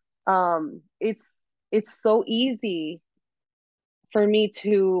it's so easy for me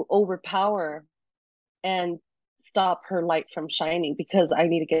to overpower and stop her light from shining because I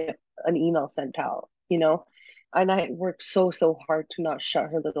need to get an email sent out. And I work so hard to not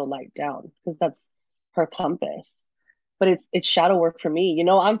shut her little light down because that's her compass. But it's shadow work for me.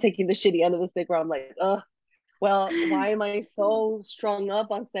 I'm taking the shitty end of the stick where I'm like, well, why am I so strung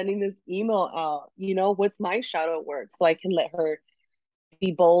up on sending this email out? What's my shadow work so I can let her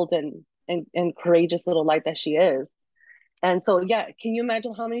be bold and courageous little light that she is. And so, yeah, can you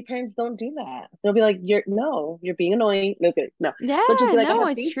imagine how many parents don't do that? They'll be like, you're being annoying. No, good. No, they'll just Yeah, be like, I no, have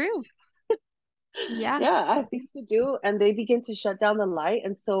it's things, true. Yeah. yeah, I have things to do. And they begin to shut down the light.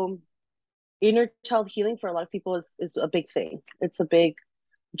 And so inner child healing for a lot of people is a big thing. It's a big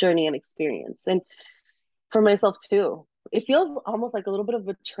journey and experience. And for myself too, it feels almost like a little bit of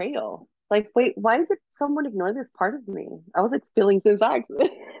betrayal. Like, wait, why did someone ignore this part of me? I was like spilling things back.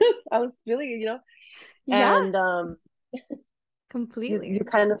 I was spilling, Yeah, and you completely.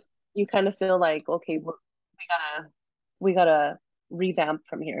 kind of feel like, okay, we gotta revamp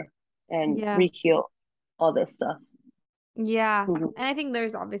from here and Yeah. re-heal all this stuff. Yeah. Mhm. And I think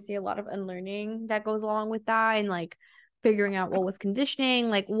there's obviously a lot of unlearning that goes along with that and like figuring out what was conditioning,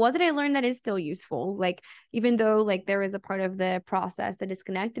 like what did I learn that is still useful? Like even though like there is a part of the process that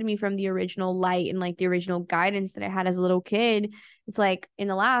disconnected me from the original light and like the original guidance that I had as a little kid, it's like in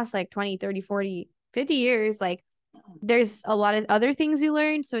the last like 20, 30, 40, 50 years, like there's a lot of other things we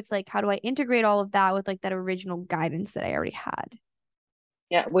learned. So it's like, how do I integrate all of that with like that original guidance that I already had?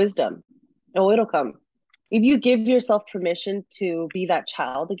 Yeah, wisdom. Oh, it'll come if you give yourself permission to be that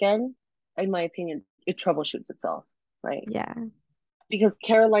child again. In my opinion, it troubleshoots itself, right? Yeah. Because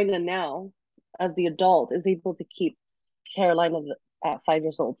Carolina now, as the adult, is able to keep Carolina at 5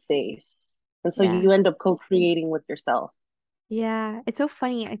 years old safe. And so Yeah. you end up co-creating with yourself. Yeah, it's so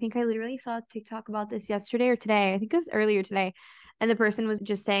funny. I think I literally saw a TikTok about this yesterday or today. I think it was earlier today. And the person was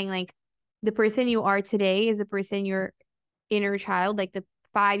just saying, like, the person you are today is the person your inner child, like the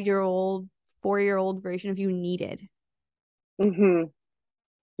 5-year-old, 4-year-old version of you needed. Mm-hmm.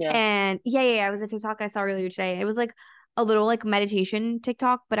 Yeah. And yeah, it was a TikTok I saw earlier today. It was like a little like meditation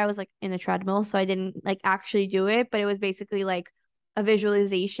TikTok, but I was like in the treadmill, so I didn't like actually do it. But it was basically like a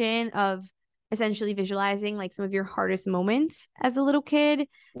visualization of essentially visualizing like some of your hardest moments as a little kid,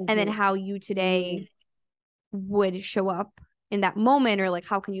 and then Mm-hmm. how you Mm-hmm. today would show up in that moment, or like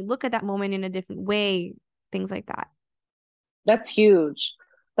how can you look at that moment in a different way, things like that. That's huge.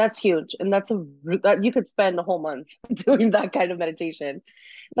 That's huge. And that you could spend a whole month doing that kind of meditation.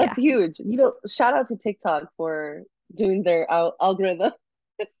 That's Yeah. huge. Shout out to TikTok for doing their algorithm.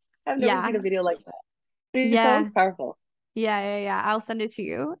 I've never seen Yeah. a video like that. It Yeah. sounds powerful. Yeah. I'll send it to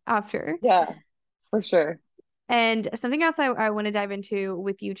you after. Yeah, for sure. And something else I want to dive into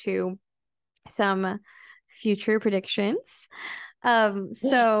with you too, some future predictions.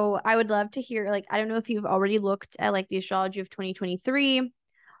 So I would love to hear, like, I don't know if you've already looked at like the astrology of 2023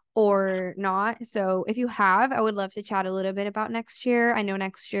 or not. So if you have, I would love to chat a little bit about next year. I know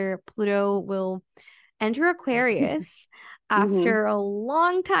next year Pluto will enter Aquarius Hmm. after a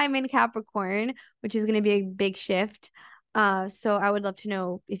long time in Capricorn, which is going to be a big shift. So I would love to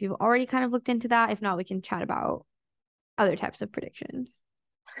know if you've already kind of looked into that. If not, we can chat about other types of predictions.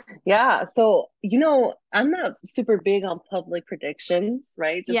 Yeah. So, I'm not super big on public predictions,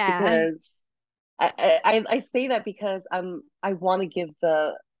 right? Just Yeah. because I say that because I want to give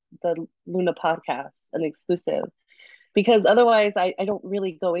the Luna podcast an exclusive, because otherwise I don't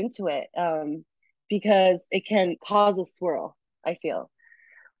really go into it, because it can cause a swirl, I feel.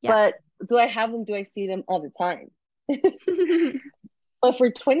 Yeah. But do I have them? Do I see them all the time? But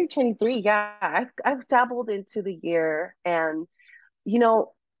for 2023, yeah, I've dabbled into the year, and you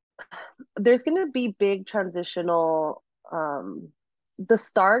know, there's going to be big transitional, the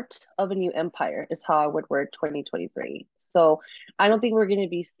start of a new empire is how I would word 2023. So I don't think we're going to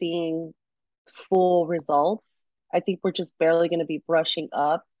be seeing full results. I think we're just barely going to be brushing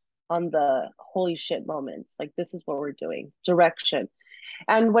up on the holy shit moments. Like, this is what we're doing, direction.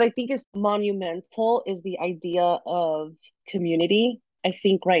 And what I think is monumental is the idea of community. I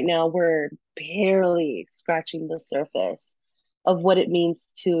think right now we're barely scratching the surface of what it means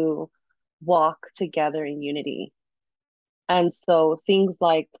to walk together in unity. And so things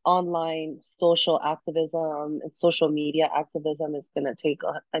like online social activism and social media activism is going to take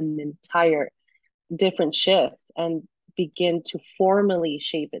an entire different shift and begin to formally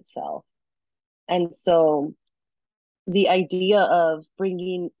shape itself. And so the idea of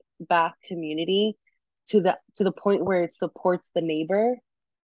bringing back community to the point where it supports the neighbor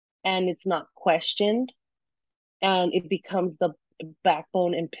and it's not questioned, and it becomes the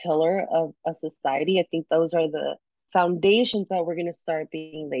backbone and pillar of a society. I think those are the foundations that we're going to start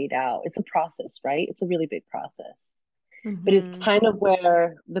being laid out. It's a process, right? It's a really big process, but it's Hmm. kind of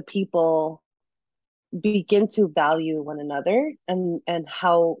where the people begin to value one another, and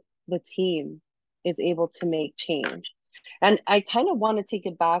how the team is able to make change. And I kind of want to take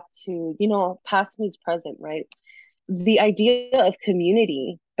it back to, past meets present, right? The idea of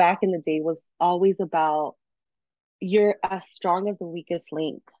community back in the day was always about, you're as strong as the weakest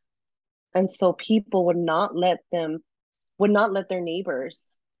link. And so people would not let their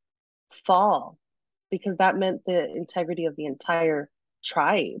neighbors fall, because that meant the integrity of the entire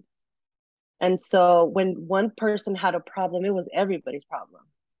tribe. And so when one person had a problem, it was everybody's problem,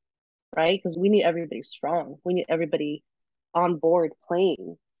 right? Because we need everybody strong. We need everybody on board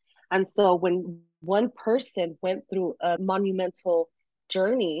playing. And so when one person went through a monumental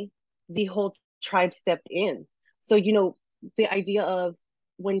journey, the whole tribe stepped in. So, the idea of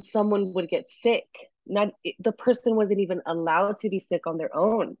when someone would get sick, not the person wasn't even allowed to be sick on their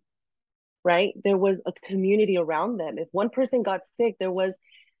own, right? There was a community around them. If one person got sick, there was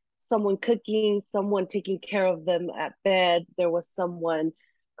someone cooking, someone taking care of them at bed, there was someone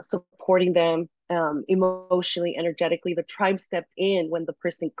supporting them, emotionally, energetically. The tribe stepped in when the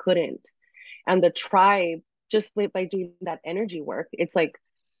person couldn't. And the tribe, just by doing that energy work, it's like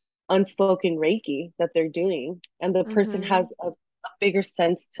unspoken Reiki that they're doing. And the person Hmm. has a bigger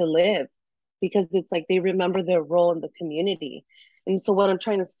sense to live, because it's like they remember their role in the community. And so, what I'm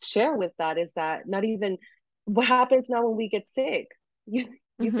trying to share with that is that not even what happens now when we get sick, you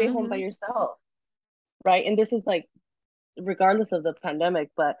stay home by Hmm. yourself, right? And this is like regardless of the pandemic,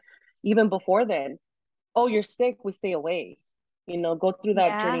 but even before then, oh, you're sick, we stay away. Go through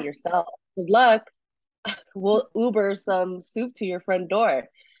that journey Yeah. yourself. Good luck. We'll Uber some soup to your front door.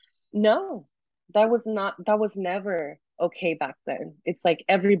 No, that was never okay back then. It's like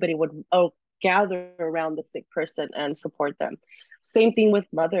everybody would gather around the sick person and support them. Same thing with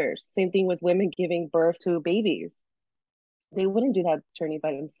mothers, same thing with women giving birth to babies. They wouldn't do that journey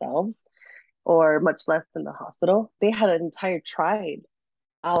by themselves, or much less in the hospital. They had an entire tribe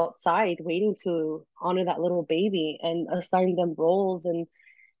outside waiting to honor that little baby and assign them roles, and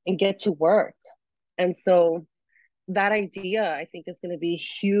get to work. And so that idea, I think, is going to be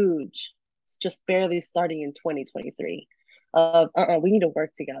huge. It's just barely starting in 2023 of we need to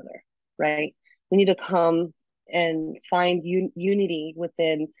work together, right? We need to come and find unity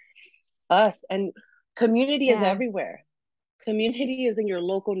within us. And community is Yeah. everywhere. Community is in your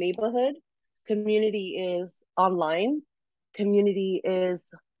local neighborhood. Community is online. Community is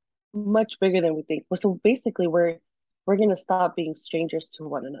much bigger than we think. So basically, we're gonna stop being strangers to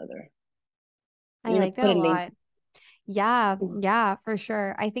one another. I We're gonna like that put a a name lot. to. Yeah, yeah, for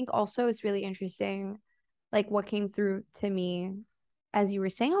sure. I think also it's really interesting, like what came through to me as you were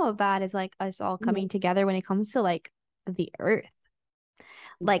saying all of that is like us all coming together when it comes to like the earth,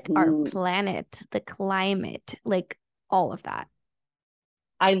 like our Mm-hmm. planet, the climate, like all of that.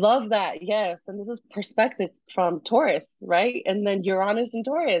 I love that. Yes, and this is perspective from Taurus, right? And then Uranus and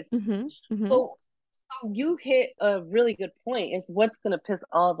Taurus. Mm-hmm. Mm-hmm. So you hit a really good point. Is what's gonna piss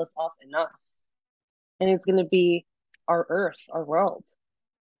all of us off enough, and it's gonna be our Earth, our world.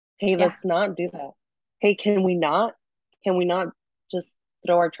 Hey, Yeah. let's not do that. Hey, can we not? Can we not just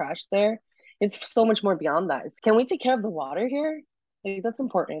throw our trash there. It's so much more beyond that. Can we take care of the water here? Like, that's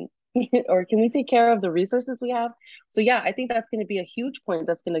important. Or can we take care of the resources we have? So yeah, I think that's going to be a huge point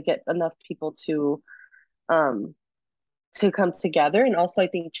that's going to get enough people um to come together. And also I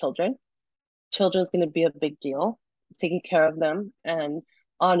think children's going to be a big deal, taking care of them and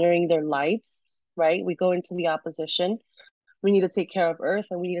honoring their lives, right? We go into the opposition. We need to take care of Earth,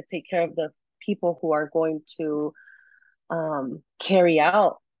 and we need to take care of the people who are going to carry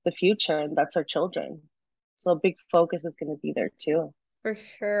out the future, and that's our children. So a big focus is going to be there too. For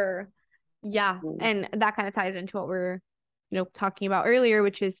sure. Yeah. Mm. And that kind of ties into what we're, talking about earlier,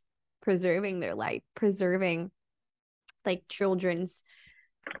 which is preserving their light, preserving like children's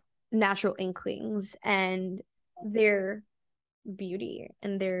natural inklings and their beauty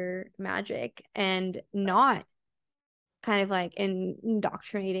and their magic, and not kind of like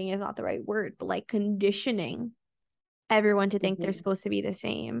indoctrinating is not the right word, but like conditioning everyone to think they're Mm-hmm. supposed to be the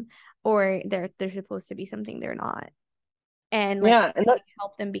same, or they're supposed to be something they're not. And like Yeah, and that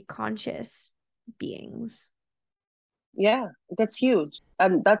help them be conscious beings. yeah, that's huge,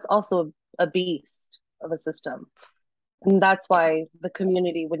 and that's also a beast of a system, and that's Yeah. why the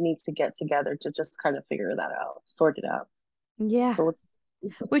community would need to get together to just kind of figure that out, sort it out. Yeah. So it's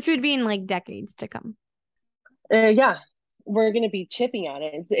Which would be in like decades to come. yeah, we're going to be chipping at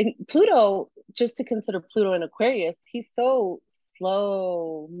it. And Pluto, just to consider Pluto in Aquarius, he's so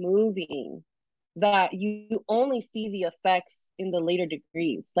slow moving that you only see the effects in the later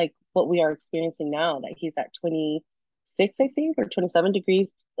degrees, like what we are experiencing now, that he's at 26, I think, or 27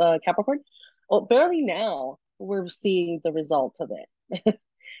 degrees Capricorn. Well, barely now we're seeing the result of it.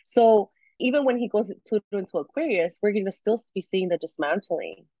 So even when he goes Pluto into Aquarius, we're going to still be seeing the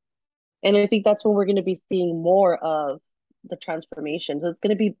dismantling. And I think that's when we're going to be seeing more of the transformation. So it's going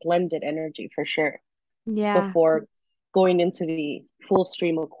to be blended energy for sure Yeah. before going into the full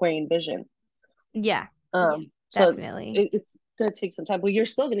stream Aquarian vision. Yeah. So Definitely. it's going to take some time, but you're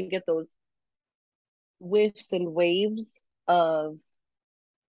still going to get those whiffs and waves of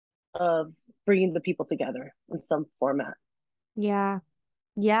of bringing the people together in some format. Yeah.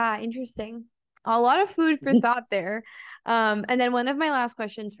 Yeah. Interesting. A lot of food for thought there. And then one of my last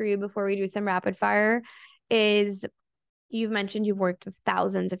questions for you before we do some rapid fire is, you've mentioned you've worked with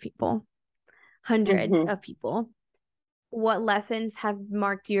thousands of people, hundreds Mm-hmm. of people. What lessons have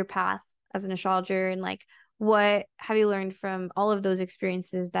marked your path as an astrologer, and like what have you learned from all of those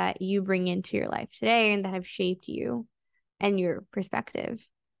experiences that you bring into your life today and that have shaped you and your perspective?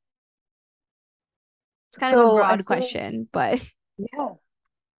 It's kind of a So I broad think, question, but yeah,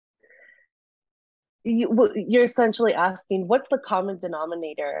 you're essentially asking what's the common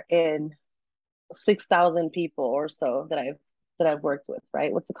denominator in 6,000 people or so that I've worked with,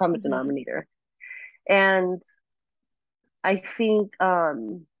 right? What's the common Mhm. denominator? And I think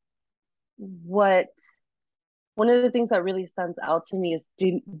what one of the things that really stands out to me is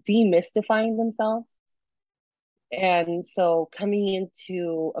demystifying themselves. And so coming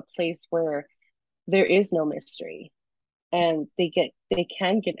into a place where there is no mystery, and they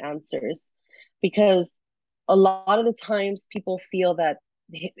can get answers, because a lot of the times people feel that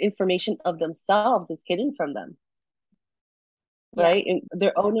the information of themselves is hidden from them, Yeah. right? And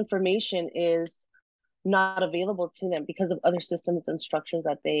their own information is not available to them because of other systems and structures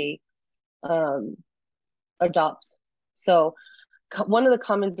that they um, adopt. So one of the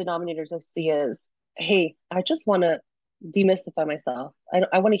common denominators I see is, hey, I just want to demystify myself.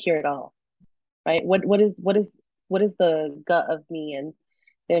 I want to hear it all, right? What is the gut of me and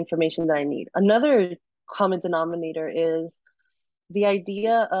the information that I need? Another common denominator is the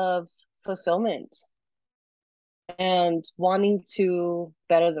idea of fulfillment and wanting to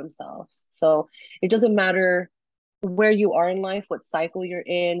better themselves. So it doesn't matter where you are in life, what cycle you're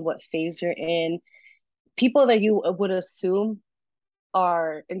in, what phase you're in. People that you would assume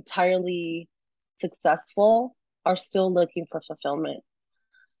are entirely successful are still looking for fulfillment.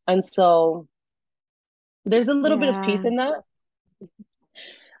 And so there's a little bit of peace Yeah. in that.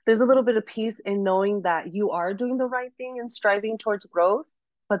 There's a little bit of peace in knowing that you are doing the right thing and striving towards growth,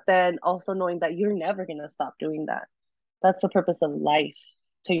 but then also knowing that you're never going to stop doing that. That's the purpose of life.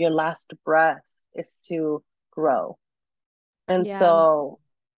 To your last breath is to grow. And Yeah. so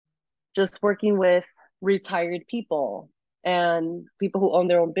just working with retired people and people who own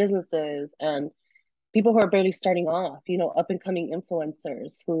their own businesses and people who are barely starting off, up and coming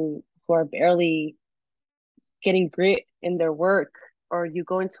influencers who are barely getting grit in their work, or you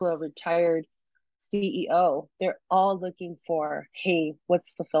go into a retired CEO, they're all looking for, hey,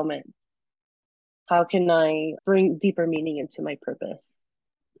 what's fulfillment? How can I bring deeper meaning into my purpose?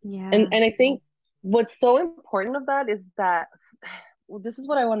 Yeah. And I think what's so important of that is that this is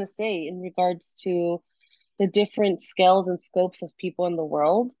what I want to say in regards to the different scales and scopes of people in the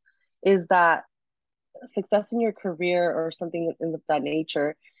world, is that success in your career or something of that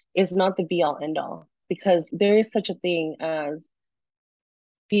nature is not the be all end all, because there is such a thing as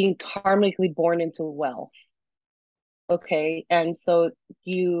being karmically born into wealth. Okay. And so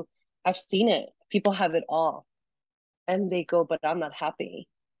you, I've seen it. People have it all and they go, but I'm not happy.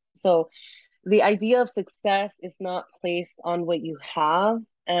 So the idea of success is not placed on what you have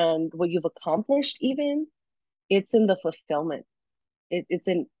and what you've accomplished, even. It's in the fulfillment. It's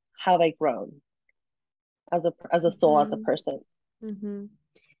in how they grown as a soul, as a Mm-hmm. person. Mm-hmm.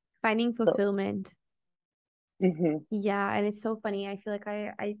 Finding So, fulfillment. mhm, Yeah, and it's so funny. I feel like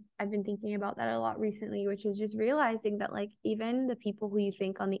I've been thinking about that a lot recently, which is just realizing that like even the people who you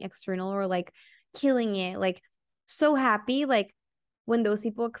think on the external are like killing it, like so happy, like when those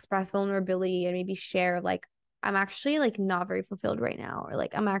people express vulnerability and maybe share like I'm actually like not very fulfilled right now, or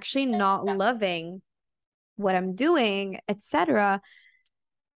like I'm actually not loving what I'm doing, etc.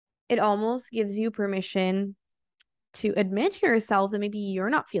 It almost gives you permission to admit to yourself that maybe you're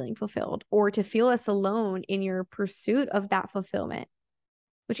not feeling fulfilled or to feel less alone in your pursuit of that fulfillment,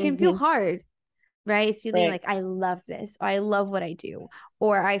 which can feel mhm, hard, right? It's feeling right. like I love this, or I love what I do,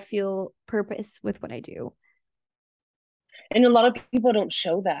 or I feel purpose with what I do. And a lot of people don't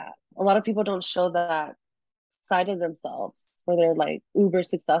show that. A lot of people don't show that side of themselves where they're like uber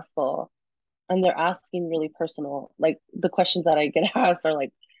successful and they're asking really personal, like the questions that I get asked are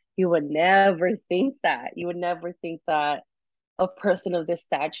like, you would never think that. You would never think that a person of this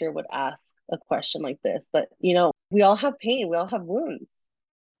stature would ask a question like this. But we all have pain, we all have wounds.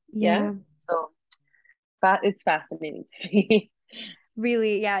 Yeah. Yeah, So that it's fascinating to me.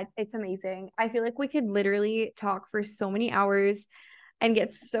 really. Yeah, it's amazing. I feel like we could literally talk for so many hours and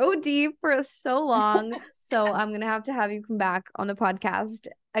get so deep for so long. So I'm gonna have to have you come back on the podcast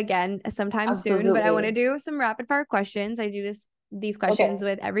again sometime soon. But I want to Absolutely. do some rapid fire questions. I do these questions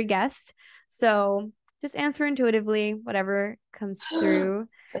Okay. with every guest. So just answer intuitively, whatever comes through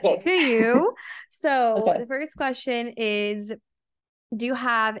Okay. to you. So Okay. the first question is, do you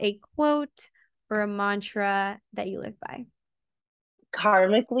have a quote or a mantra that you live by?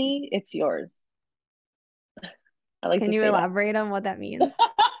 Karmically, it's yours. I like Can to you say that. elaborate on what that means?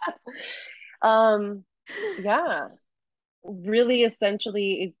 Um, yeah. Really,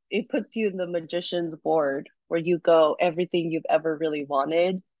 essentially, it puts you in the magician's board where you go, everything you've ever really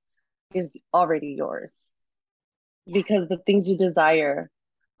wanted is already yours because the things you desire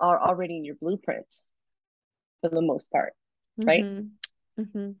are already in your blueprint for the most part, right? Mm-hmm.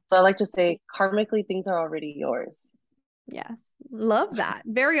 Mm-hmm. So I like to say, karmically, things are already yours. Yes. Love that.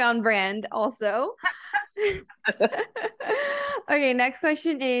 Very on brand also. Okay, next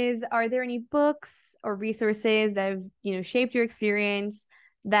question is, are there any books or resources that have, shaped your experience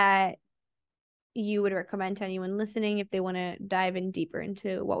that you would recommend to anyone listening if they want to dive in deeper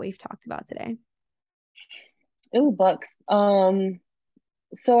into what we've talked about today? Ooh, books.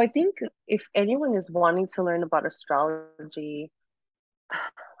 So I think if anyone is wanting to learn about astrology,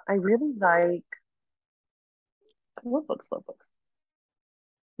 I really like what books, what books?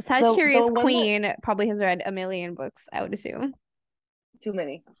 The Sagittarius one that Queen probably has read a million books, I would assume. too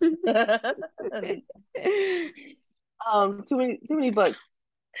many. Too many books.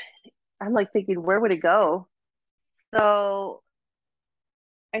 I'm like thinking, where would it go? So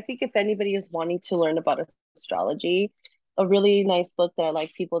I think if anybody is wanting to learn about astrology, a really nice book that I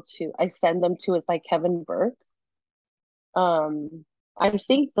like people to I send them to is like Kevin Burke. I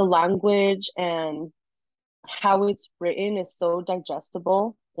think the language and how it's written is so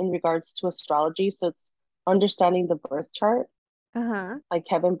digestible in regards to astrology. So it's understanding the birth chart, Uh-huh. like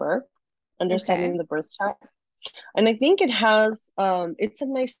Kevin Burke, Okay. understanding the birth chart. And I think it's a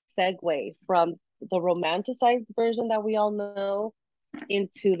nice segue from the romanticized version that we all know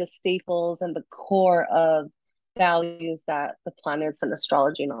into the staples and the core of values that the planets and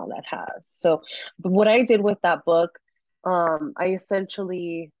astrology and all that has. So what I did with that book, I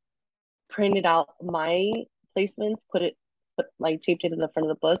essentially printed out my placements, like taped it in the front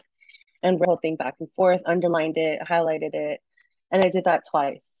of the book and read the whole thing back and forth, underlined it, highlighted it. And I did that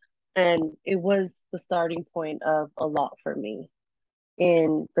twice. And it was the starting point of a lot for me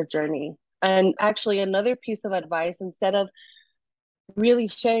in the journey. And actually, another piece of advice, instead of really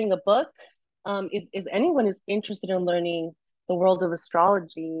sharing a book, if anyone is interested in learning the world of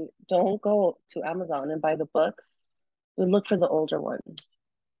astrology, don't go to Amazon and buy the books. We look for the older ones.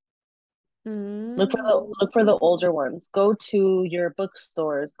 Mm. Look for the older ones. Go to your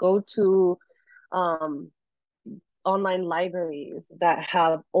bookstores. Go to um, online libraries that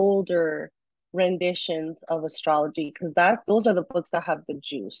have older renditions of astrology because those are the books that have the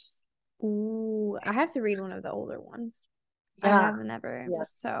juice. Ooh, I have to read one of the older ones. I Yeah. have never, Yeah.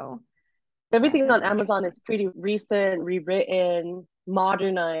 so yeah, Everything kind on of Amazon interesting. is pretty recent, rewritten,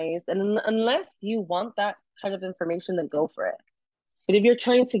 modernized. And unless you want that kind of information, then go for it. But if you're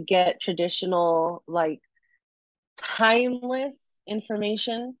trying to get traditional, like timeless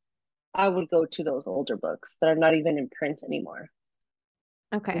information, I would go to those older books that are not even in print anymore.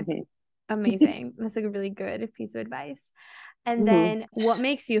 Okay, Hmm. amazing. That's a really good piece of advice. And Hmm. then what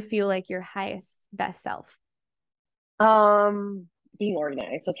makes you feel like your highest best self? Um, Being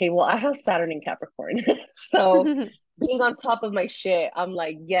organized. Okay, well, I have Saturn in Capricorn. So being on top of my shit, I'm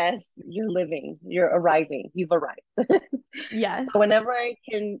like, yes, you're living, you're arriving, you've arrived. Yes. So whenever I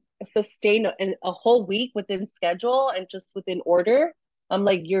can sustain a whole week within schedule and just within order, I'm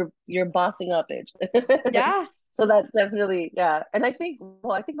like, you're bossing up, bitch. Yeah. So that definitely, yeah. And I think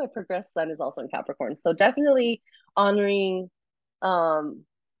my progressed sun is also in Capricorn. So definitely honoring um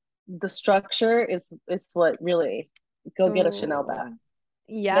the structure is what really go get a Chanel bag. Oh,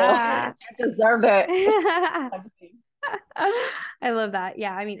 You know, yeah. you deserve it. I love that.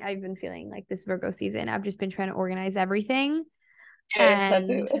 Yeah, I mean, I've been feeling like this Virgo season. I've just been trying to organize everything, Yes, that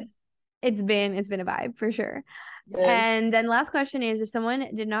too. and it's been a vibe for sure. Yes. And then last question is, if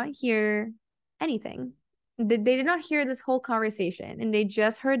someone did not hear anything, they did not hear this whole conversation and they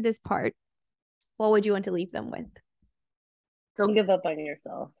just heard this part, what would you want to leave them with? Don't give up on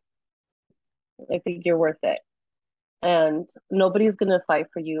yourself. I think you're worth it. And nobody's gonna fight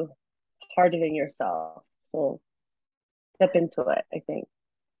for you harder than yourself. So step Yes. into it, I think.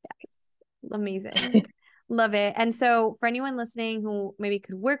 Yes. Amazing. Love it. And so, for anyone listening who maybe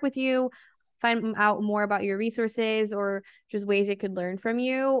could work with you, find out more about your resources or just ways they could learn from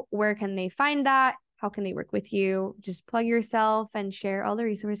you, where can they find that? How can they work with you? Just plug yourself and share all the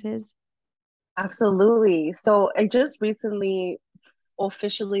resources. Absolutely. So I just recently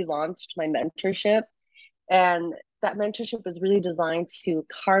officially launched my mentorship, and that mentorship is really designed to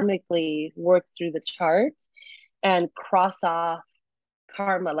karmically work through the charts and cross off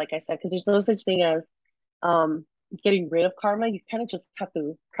karma, like I said, because there's no such thing as um, getting rid of karma. You kind of just have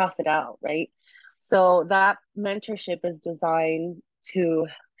to cross it out, right? So that mentorship is designed to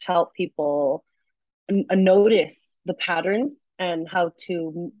help people notice the patterns and how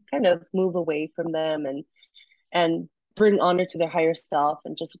to kind of move away from them and bring honor to their higher self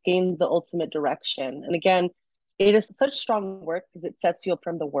and just gain the ultimate direction. And again, it is such strong work because it sets you up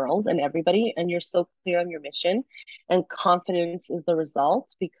from the world and everybody, and you're so clear on your mission, and confidence is the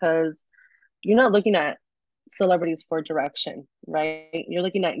result because you're not looking at celebrities for direction, right? You're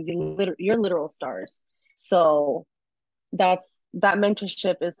looking at your literal stars. So that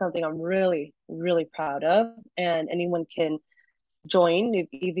mentorship is something I'm really, really proud of, and anyone can join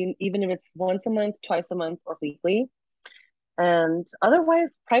even if it's once a month, twice a month, or weekly. And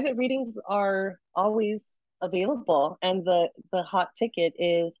otherwise, private readings are always available. And the hot ticket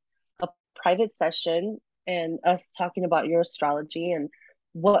is a private session and us talking about your astrology and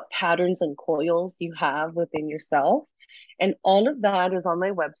what patterns and coils you have within yourself. And all of that is on my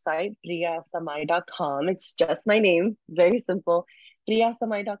website, brillasamay.com. It's just my name, very simple,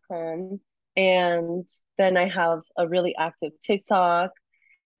 brillasamay.com. And then I have a really active TikTok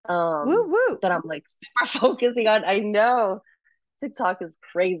Woo woo. that I'm like super focusing on. I know TikTok is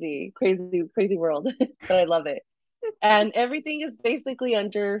crazy, crazy, crazy world, but I love it. And everything is basically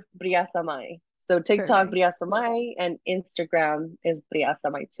under Brilla Samay. So TikTok Perfect. Brilla Samay and Instagram is Brilla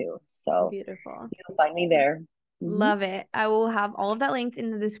Samay too. So Beautiful. you'll find me there. Mm-hmm. Love it. I will have all of that linked in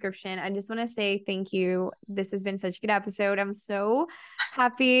the description. I just want to say thank you. This has been such a good episode. I'm so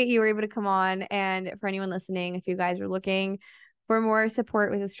happy you were able to come on. And for anyone listening, if you guys are looking for more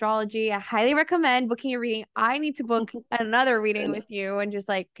support with astrology, I highly recommend booking a reading. I need to book another reading with you and just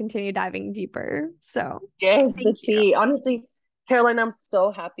like continue diving deeper. So Yes, the thank you. tea. Honestly, Caroline, I'm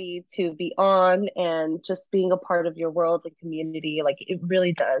so happy to be on and just being a part of your world and community. Like it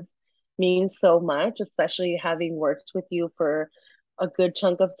really does mean so much, especially having worked with you for a good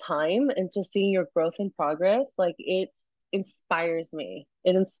chunk of time and just seeing your growth and progress. Like it inspires me.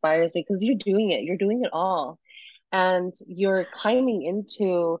 It inspires me because you're doing it. You're doing it all. And you're climbing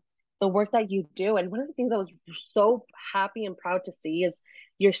into the work that you do. And one of the things I was so happy and proud to see is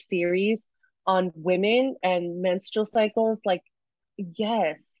your series on women and menstrual cycles. Like,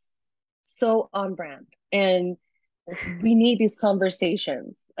 yes, so on brand. And we need these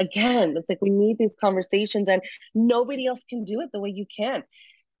conversations. Again, it's like we need these conversations, and nobody else can do it the way you can.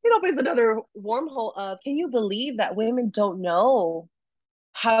 It opens another wormhole of can you believe that women don't know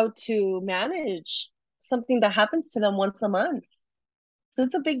how to manage something that happens to them once a month? So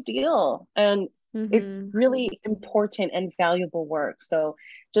it's a big deal. And it's Mm-hmm. really important and valuable work. So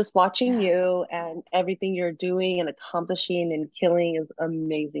just watching Yeah. you and everything you're doing and accomplishing and killing is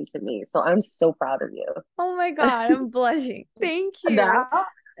amazing to me. So I'm so proud of you. Oh my God, I'm blushing. Thank you. Now,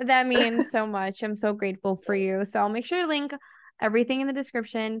 That means so much. I'm so grateful for you. So I'll make sure to link everything in the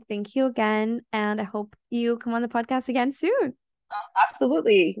description. Thank you again. And I hope you come on the podcast again soon.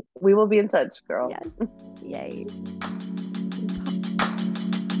 absolutely. We will be in touch, girl. Yes. Yay.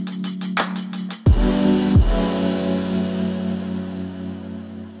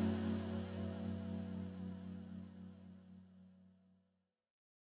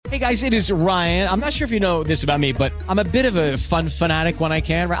 Hey guys, it is Ryan. I'm not sure if you know this about me, but I'm a bit of a fun fanatic when I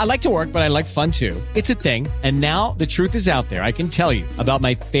can. I like to work, but I like fun too. It's a thing. And now the truth is out there. I can tell you about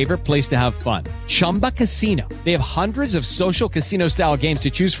my favorite place to have fun. Chumba Casino. They have hundreds of social casino style games to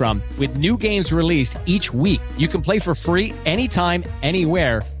choose from with new games released each week. You can play for free anytime,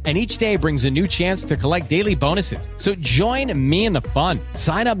 anywhere. And each day brings a new chance to collect daily bonuses. So join me in the fun.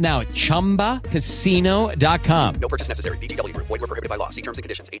 Sign up now at ChumbaCasino.com. No purchase necessary. VGW Group. Void where prohibited by law. See terms and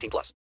conditions. 18+.